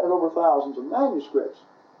are scattered over thousands of manuscripts.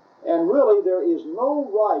 And really, there is no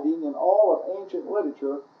writing in all of ancient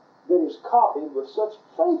literature that is copied with such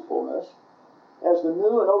faithfulness as the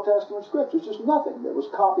New and Old Testament Scriptures. Just nothing that was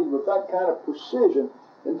copied with that kind of precision.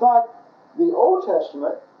 In fact, the Old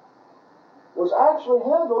Testament was actually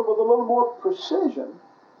handled with a little more precision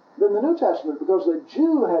than the New Testament, because the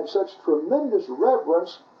Jew had such tremendous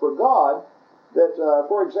reverence for God that,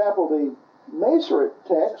 for example, the Masoret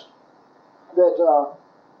text, that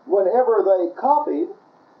whenever they copied,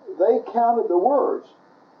 they counted the words.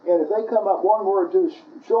 And if they come up one word too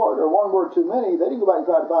short or one word too many, they didn't go back and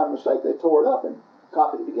try to find a mistake. They tore it up and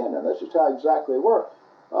copied it again. And that's just how exactly it worked.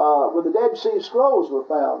 when the Dead Sea Scrolls were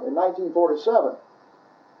found in 1947,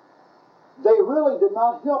 they really did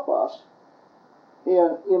not help us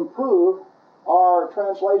improve our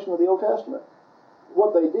translation of the Old Testament.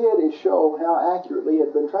 What they did is show how accurately it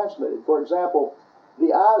had been translated. For example,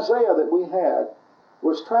 the Isaiah that we had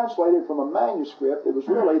was translated from a manuscript that was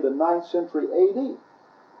really the 9th century A.D.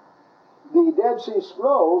 The Dead Sea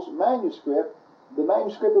Scrolls manuscript, the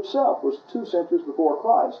manuscript itself was 2 centuries before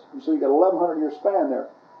Christ. And so you got a 1100-year span there.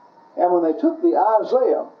 And when they took the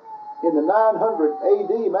Isaiah in the 900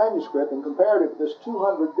 A.D. manuscript and compared it with this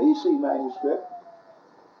 200 B.C. manuscript,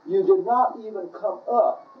 you did not even come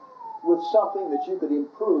up with something that you could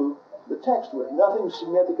improve the text with. Nothing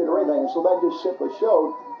significant or anything. And so that just simply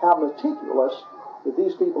showed how meticulous that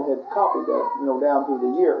these people had copied that, down through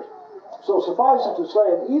the years. So suffice it to say,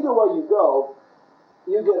 in either way you go,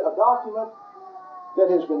 you get a document that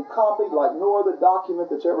has been copied like no other document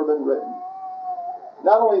that's ever been written.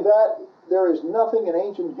 Not only that, there is nothing in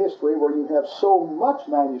ancient history where you have so much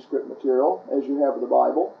manuscript material as you have with the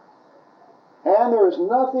Bible. And there is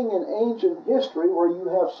nothing in ancient history where you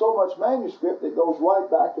have so much manuscript that goes right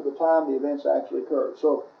back to the time the events actually occurred.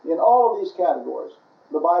 So in all of these categories,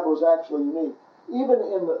 the Bible is actually unique. Even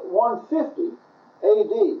in the 150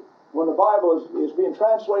 AD, when the Bible is being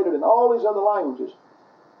translated in all these other languages,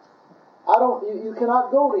 you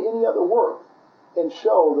cannot go to any other work and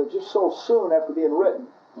show that just so soon after being written.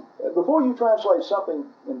 Before you translate something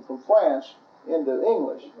from France into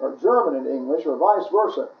English, or German into English, or vice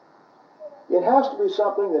versa, it has to be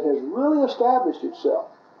something that has really established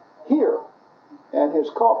itself here and has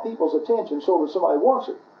caught people's attention so that somebody wants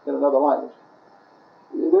it in another language.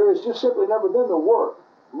 There has just simply never been the work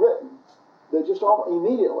written that just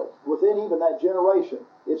immediately, within even that generation,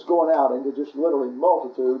 it's going out into just literally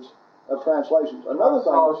multitudes of translations. Another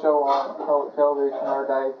thing... I saw a show on television the other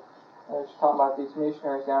day. They were talking about these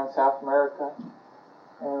missionaries down in South America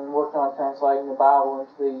and working on translating the Bible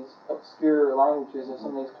into these obscure languages of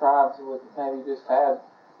some of these tribes that would maybe just have,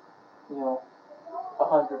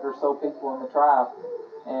 100 or so people in the tribe,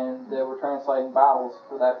 and they were translating Bibles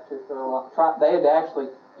for that particular tribe. They had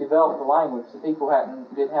actually developed the language. The people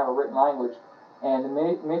didn't have a written language, and the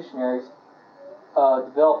missionaries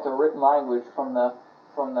developed a written language from the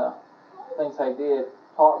things they did,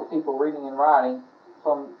 taught the people reading and writing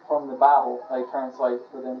from the Bible they translated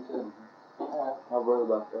for them to. I've read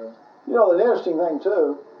about that. The interesting thing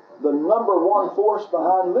too, the number one force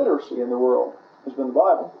behind literacy in the world has been the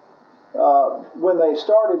Bible. When they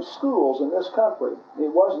started schools in this country, there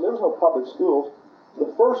was no public schools.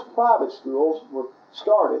 The first private schools were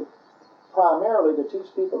started primarily to teach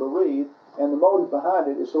people to read, and the motive behind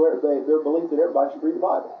it is so their belief that everybody should read the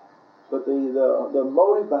Bible. But the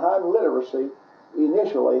motive behind literacy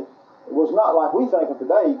initially was not like we think of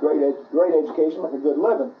today, great education, like a good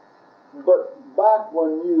living. But back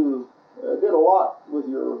when you did a lot with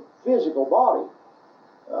your physical body,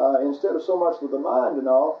 instead of so much with the mind and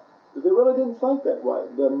all, they really didn't think that way.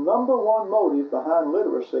 The number one motive behind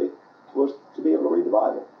literacy was to be able to read the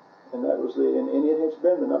Bible. And that was and it has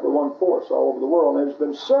been the number one force all over the world. And there's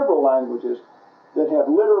been several languages that have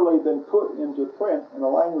literally been put into print and a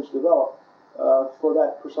language developed for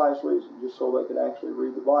that precise reason, just so they could actually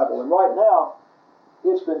read the Bible. And right now,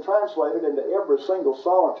 it's been translated into every single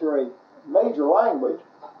solitary major language,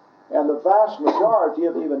 and the vast majority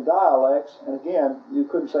of even dialects, and again, you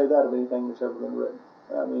couldn't say that of anything that's ever been written.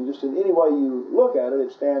 I mean, just in any way you look at it,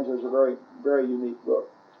 it stands as a very, very unique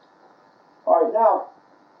book. All right, now,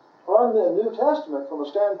 on the New Testament, from a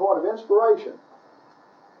standpoint of inspiration,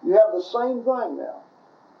 you have the same thing now.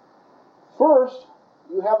 First,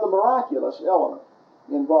 you have the miraculous element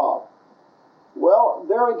involved. Well,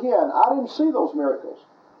 there again, I didn't see those miracles,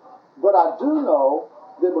 but I do know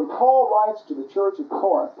that when Paul writes to the church of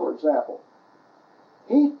Corinth, for example,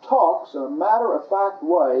 he talks in a matter-of-fact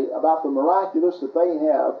way about the miraculous that they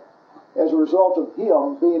have as a result of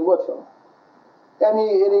him being with them. And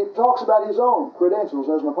he talks about his own credentials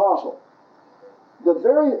as an apostle.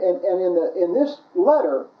 In this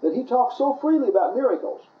letter that he talks so freely about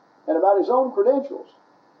miracles and about his own credentials,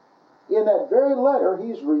 in that very letter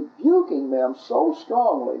he's rebuking them so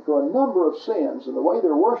strongly for a number of sins and the way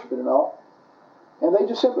they're worshiping and all, and they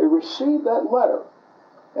just simply receive that letter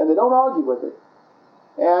and they don't argue with it.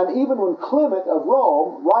 And even when Clement of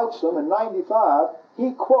Rome writes them in 95,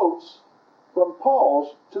 he quotes from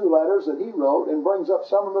Paul's 2 letters that he wrote and brings up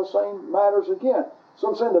some of the same matters again. So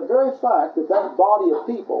I'm saying the very fact that that body of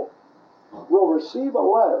people will receive a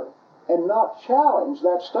letter and not challenge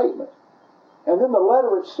that statement, and then the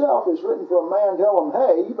letter itself is written for a man telling him,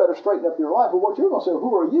 hey, you better straighten up your life. Well, what you're going to say,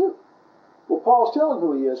 who are you? Well, Paul's telling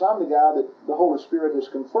who he is. I'm the guy that the Holy Spirit has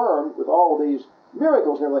confirmed with all of these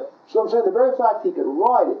miracles and everything. So I'm saying the very fact he could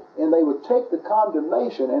write it, and they would take the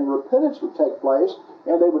condemnation, and repentance would take place,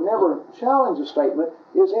 and they would never challenge the statement,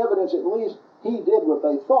 is evidence at least he did what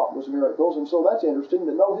they thought was miracles. And so that's interesting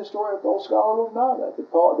that no historical scholar will deny that.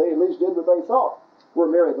 They at least did what they thought were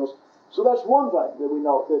miracles. So that's one thing that we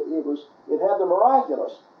know, that it had the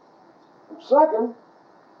miraculous. Second,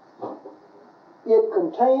 it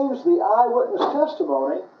contains the eyewitness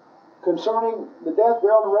testimony concerning the death,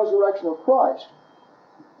 burial, and resurrection of Christ.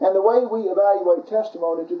 And the way we evaluate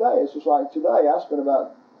testimony today is just like today. I spent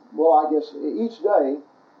about, I guess each day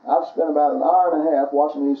I've spent about an hour and a half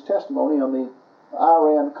watching these testimony on the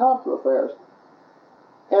Iran-Contra affairs.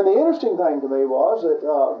 And the interesting thing to me was that,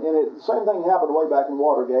 the same thing happened way back in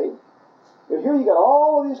Watergate. But here you got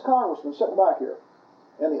all of these congressmen sitting back here,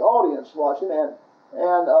 and the audience watching, and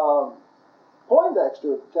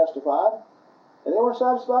Poindexter testified, and they weren't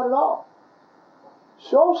satisfied at all.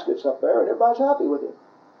 Schultz gets up there, and everybody's happy with him.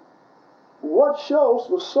 What Schultz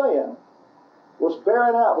was saying was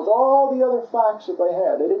bearing out with all the other facts that they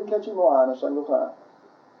had. They didn't catch him lying a single time.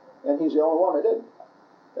 And he's the only one they didn't.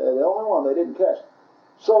 The only one they didn't catch.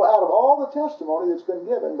 So out of all the testimony that's been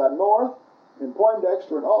given by North and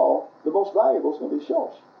Poindexter and all, the most valuable is going to be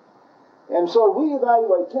Schultz. And so we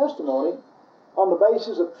evaluate testimony on the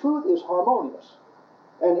basis of truth is harmonious.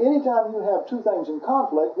 And anytime you have two things in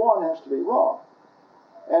conflict, one has to be wrong.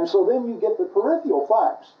 And so then you get the peripheral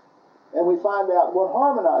facts, and we find out what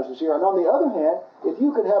harmonizes here. And on the other hand, if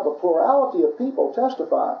you can have a plurality of people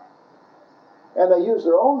testify, and they use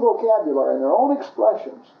their own vocabulary and their own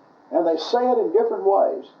expressions, and they say it in different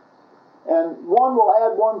ways, and one will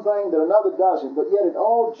add one thing that another doesn't, but yet it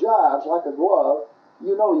all jives like a glove,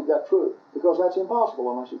 you know you've got truth, because that's impossible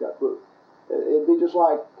unless you've got truth. It'd be just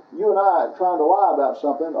like you and I trying to lie about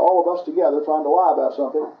something, all of us together trying to lie about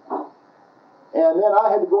something, and then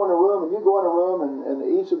I had to go in a room, and you go in a room, and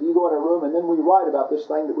each of you go in a room, and then we write about this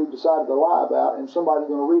thing that we've decided to lie about, and somebody's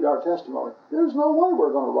going to read our testimony. There's no way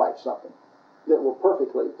we're going to write something that will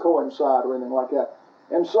perfectly coincide or anything like that.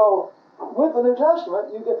 And so, with the New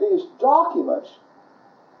Testament, you get these documents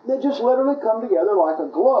that just literally come together like a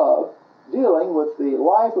glove, dealing with the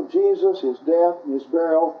life of Jesus, his death, his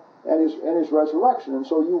burial, and his resurrection. And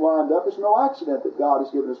so you wind up, it's no accident that God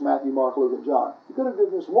has given us Matthew, Mark, Luke, and John. He could have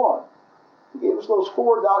given us one. He gave us those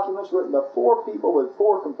 4 documents written by 4 people with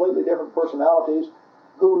 4 completely different personalities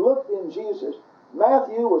who looked in Jesus.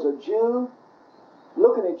 Matthew was a Jew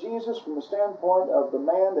looking at Jesus from the standpoint of the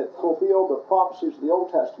man that fulfilled the prophecies of the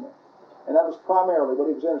Old Testament. And that was primarily what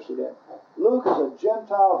he was interested in. Luke is a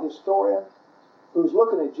Gentile historian who's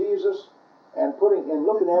looking at Jesus and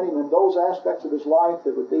looking at him in those aspects of his life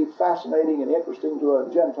that would be fascinating and interesting to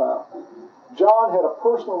a Gentile. John had a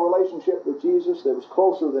personal relationship with Jesus that was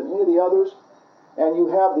closer than any of the others, and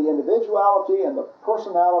you have the individuality and the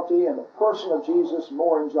personality and the person of Jesus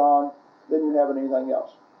more in John than you have in anything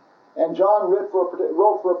else. And John wrote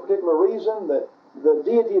for a particular reason, that the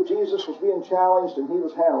deity of Jesus was being challenged, and he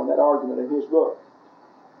was handling that argument in his book.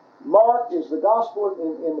 Mark is the gospel,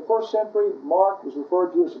 in the first century, Mark was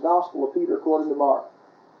referred to as the gospel of Peter according to Mark.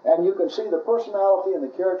 And you can see the personality and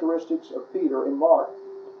the characteristics of Peter in Mark.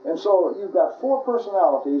 And so you've got 4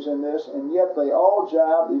 personalities in this, and yet they all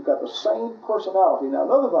jive. You've got the same personality. Now,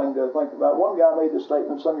 another thing to think about, one guy made this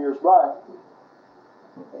statement some years back.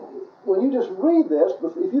 When you just read this,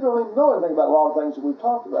 if you don't even know anything about a lot of things that we've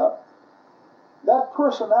talked about, that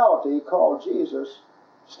personality called Jesus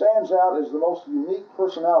stands out as the most unique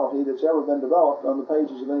personality that's ever been developed on the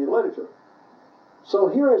pages of any literature. So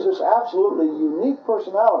here is this absolutely unique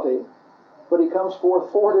personality, but he comes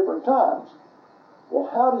forth 4 different times. Well,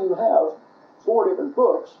 how do you have 4 different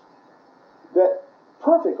books that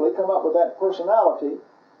perfectly come up with that personality?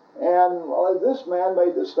 And this man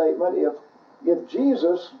made the statement, if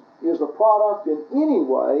Jesus is the product in any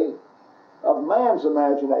way of man's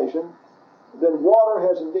imagination, then water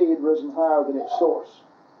has indeed risen higher than its source.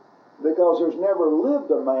 Because there's never lived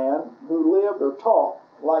a man who lived or taught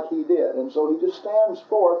like he did. And so he just stands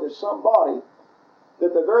forth as somebody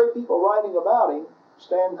that the very people writing about him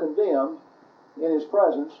stand condemned in his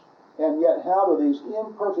presence, and yet how do these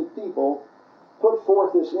imperfect people put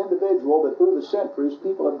forth this individual that through the centuries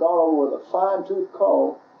people have gone over with a fine-tooth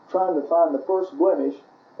comb trying to find the first blemish,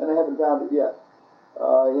 and they haven't found it yet.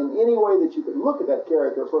 In any way that you could look at that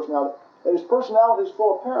character or personality, and his personality is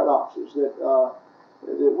full of paradoxes that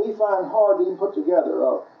we find hard to even put together.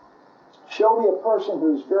 Show me a person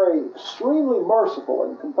who's very extremely merciful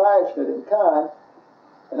and compassionate and kind,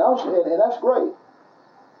 and that's great.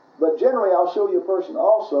 But generally, I'll show you a person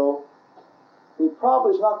also he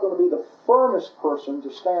probably is not going to be the firmest person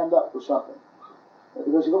to stand up for something,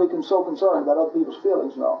 because he's going to be so concerned about other people's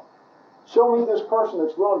feelings and all. Show me this person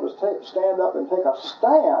that's willing to stand up and take a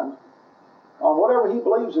stand on whatever he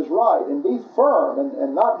believes is right and be firm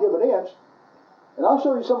and not give an inch, and I'll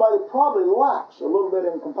show you somebody that probably lacks a little bit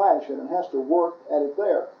in compassion and has to work at it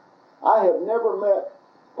there. I have never met,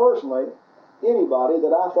 personally, anybody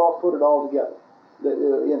that I thought put it all together. That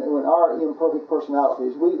in our imperfect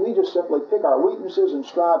personalities, we just simply pick our weaknesses and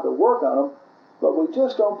strive to work on them, but we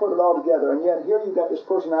just don't put it all together. And yet here you've got this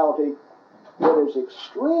personality that is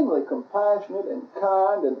extremely compassionate and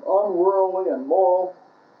kind and unworldly and moral,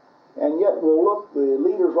 and yet will look the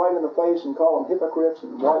leaders right in the face and call them hypocrites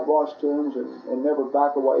and whitewashed tombs and never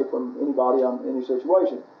back away from anybody on any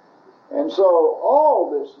situation. And so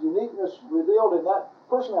all this uniqueness revealed in that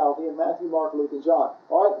personality in Matthew, Mark, Luke, and John.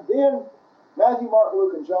 All right, then Matthew, Mark,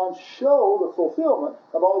 Luke, and John show the fulfillment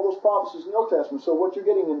of all those prophecies in the Old Testament. So what you're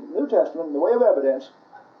getting in the New Testament in the way of evidence,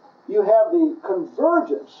 you have the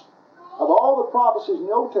convergence of all the prophecies in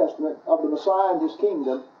the Old Testament of the Messiah and his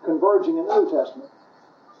kingdom converging in the New Testament.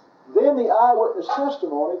 Then the eyewitness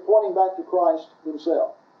testimony pointing back to Christ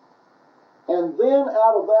himself. And then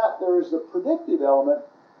out of that there is the predictive element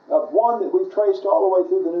of one that we've traced all the way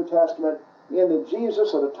through the New Testament, in that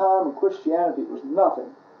Jesus, at a time when Christianity was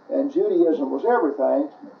nothing and Judaism was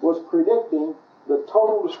everything, was predicting the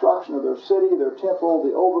total destruction of their city, their temple,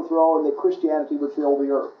 the overthrow, and that Christianity would fill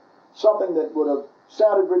the earth. Something that would have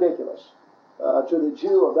sounded ridiculous to the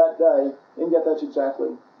Jew of that day, and yet that's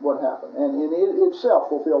exactly what happened. And in it itself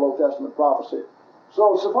fulfilled Old Testament prophecy.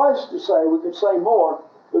 So suffice to say, we could say more,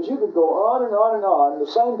 but you could go on and on and on.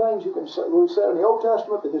 The same things you can say, we said in the Old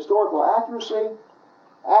Testament, the historical accuracy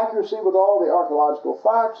with all the archaeological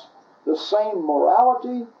facts, the same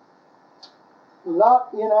morality, not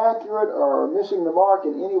inaccurate or missing the mark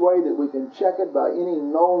in any way that we can check it by any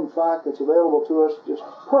known fact that's available to us, just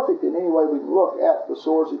perfect in any way we can look at the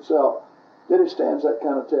source itself, that it stands that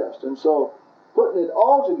kind of test. And so, putting it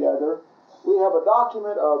all together, we have a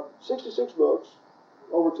document of 66 books,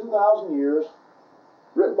 over 2,000 years,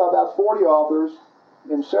 written by about 40 authors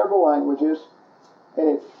in several languages, and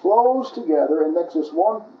it flows together and makes this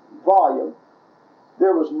one volume.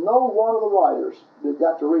 There was no one of the writers that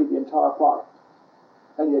got to read the entire product,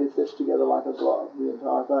 and yet it fits together like a glove, the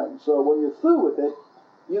entire thing. So when you're through with it,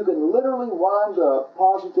 you can literally wind up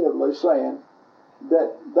positively saying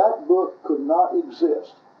that that book could not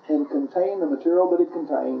exist and contain the material that it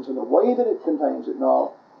contains and the way that it contains it and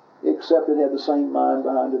all, except it had the same mind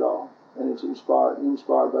behind it all, and it's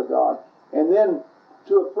inspired by God. And then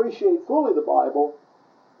to appreciate fully the Bible,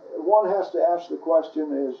 one has to ask the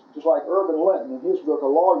question, is just like Urban Linton in his book, A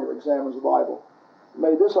Lawyer Examines the Bible,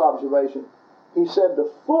 made this observation. He said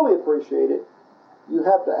to fully appreciate it, you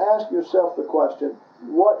have to ask yourself the question,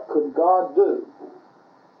 what could God do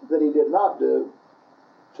that he did not do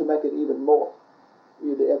to make it even more,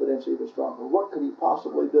 the evidence even stronger? What could he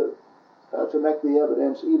possibly do to make the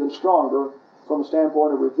evidence even stronger from the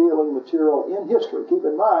standpoint of revealing material in history? Keep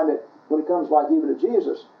in mind that when it comes like even to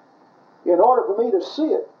Jesus, in order for me to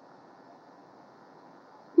see it,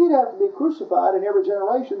 he'd have to be crucified in every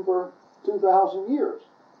generation for 2,000 years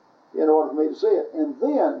in order for me to see it. And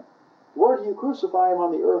then, where do you crucify him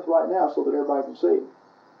on the earth right now so that everybody can see him?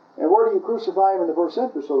 And where do you crucify him in the first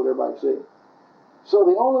century so that everybody can see him? So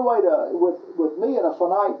the only way to, with me in a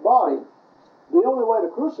finite body, the only way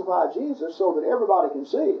to crucify Jesus so that everybody can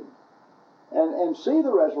see him and see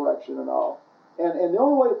the resurrection and all, and the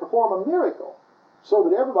only way to perform a miracle so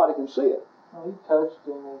that everybody can see it. Well, he touched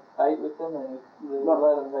and he ate with them, and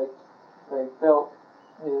they felt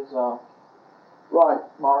his right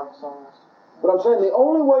marks on us. But I'm saying the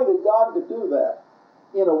only way that God could do that,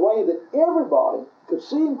 in a way that everybody could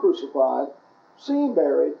see him crucified, see him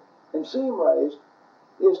buried, and see him raised,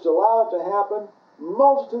 is to allow it to happen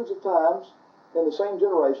multitudes of times in the same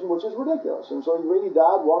generation, which is ridiculous. And so he really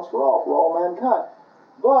died once for all mankind.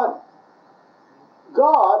 But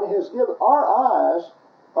God has given, our eyes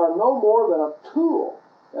are no more than a tool,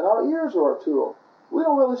 and our ears are a tool. We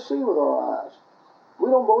don't really see with our eyes. We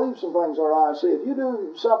don't believe some things our eyes see. If you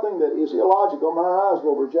do something that is illogical, my eyes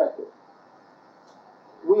will reject it.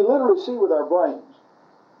 We literally see with our brains,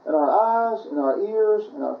 and our eyes, and our ears,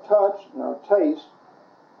 and our touch, and our taste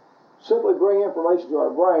simply bring information to our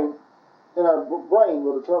brain, and our brain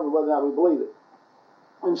will determine whether or not we believe it.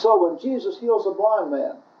 And so when Jesus heals a blind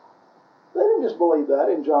man, they didn't just believe that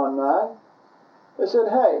in John 9. They said,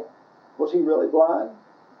 hey, was he really blind?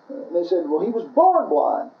 And they said, well, he was born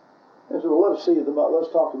blind. They said, well,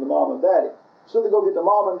 let's talk to the mom and daddy. So they go get the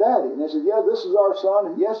mom and daddy, and they say, yeah, this is our son,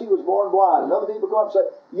 and yes, he was born blind. And other people come up and say,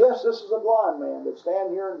 yes, this is a blind man that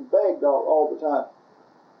stand here and begged all the time.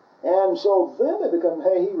 And so then they become,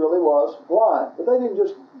 hey, he really was blind. But they didn't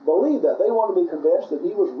just believe that. They wanted to be convinced that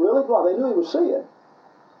he was really blind. They knew he was seeing.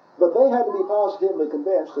 But they had to be positively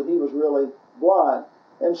convinced that he was really blind.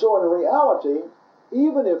 And so in reality,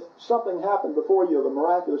 even if something happened before you of a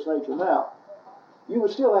miraculous nature now, you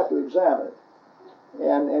would still have to examine it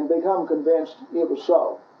and become convinced it was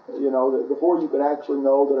so. You know, that before you could actually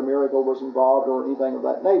know that a miracle was involved or anything of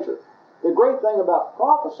that nature. The great thing about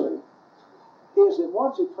prophecy is that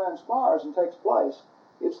once it transpires and takes place,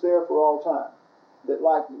 it's there for all time. That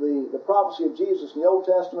like the prophecy of Jesus in the Old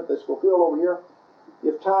Testament that's fulfilled over here,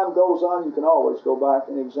 if time goes on, you can always go back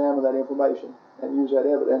and examine that information and use that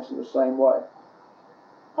evidence in the same way.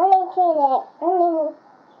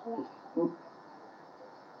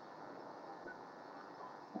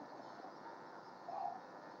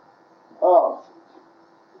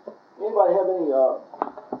 Anybody have any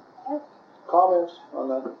comments on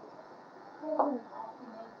that?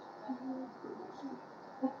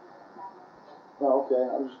 No, okay.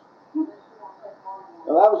 I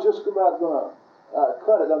was just about going to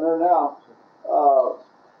cut it on there now.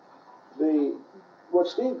 What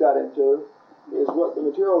Steve got into is what the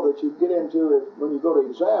material that you get into when you go to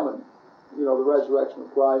examine, you know, the resurrection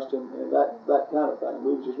of Christ and that kind of thing.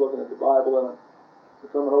 We were just looking at the Bible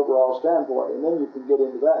from an overall standpoint, and then you can get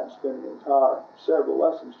into that and spend the entire several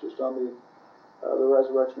lessons just on the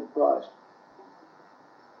resurrection of Christ.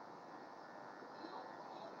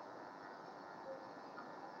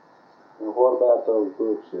 And what about those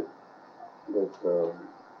books that the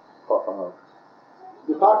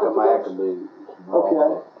Apocrypha Maccabees?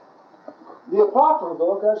 Okay. The Apocrypha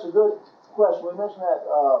book, that's a good question. We mentioned that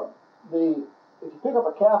if you pick up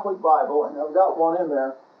a Catholic Bible, and I've got one in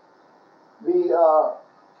there, the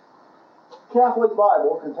Catholic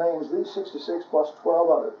Bible contains these 66 plus 12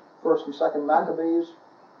 others. 1st and 2nd Maccabees,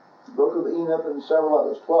 the Book of Enoch, and several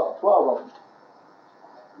others, 12 of them.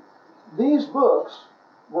 These books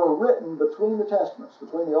were written between the Testaments,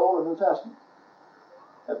 between the Old and New Testament.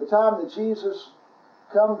 At the time that Jesus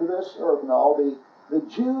come to this earth and all, the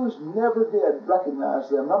Jews never did recognize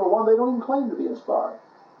them. Number one, they don't even claim to be inspired.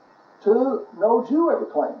 Two, no Jew ever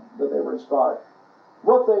claimed that they were inspired.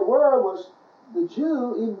 What they were was, the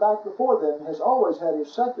Jew, even back before them, has always had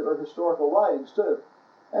his secular historical writings too.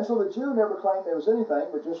 And so the Jew never claimed there was anything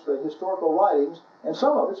but just the historical writings, and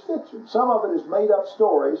some of it's fiction. Some of it is made up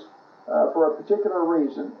stories for a particular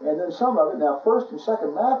reason, and then some of it, now 1st and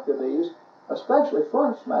 2nd Maccabees, especially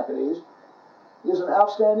 1st Maccabees, is an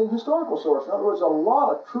outstanding historical source. In other words, a lot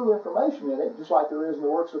of true information in it, just like there is in the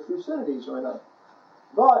works of Thucydides or anything.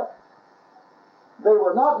 But they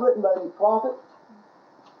were not written by any prophet.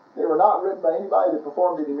 They were not written by anybody that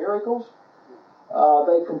performed any miracles.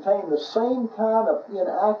 They contain the same kind of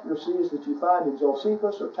inaccuracies that you find in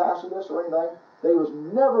Josephus or Tacitus or anything. They was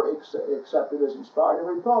never accepted as inspired,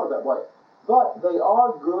 never even thought of that way. But they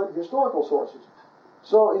are good historical sources.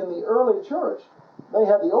 So in the early church, they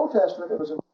had the Old Testament that was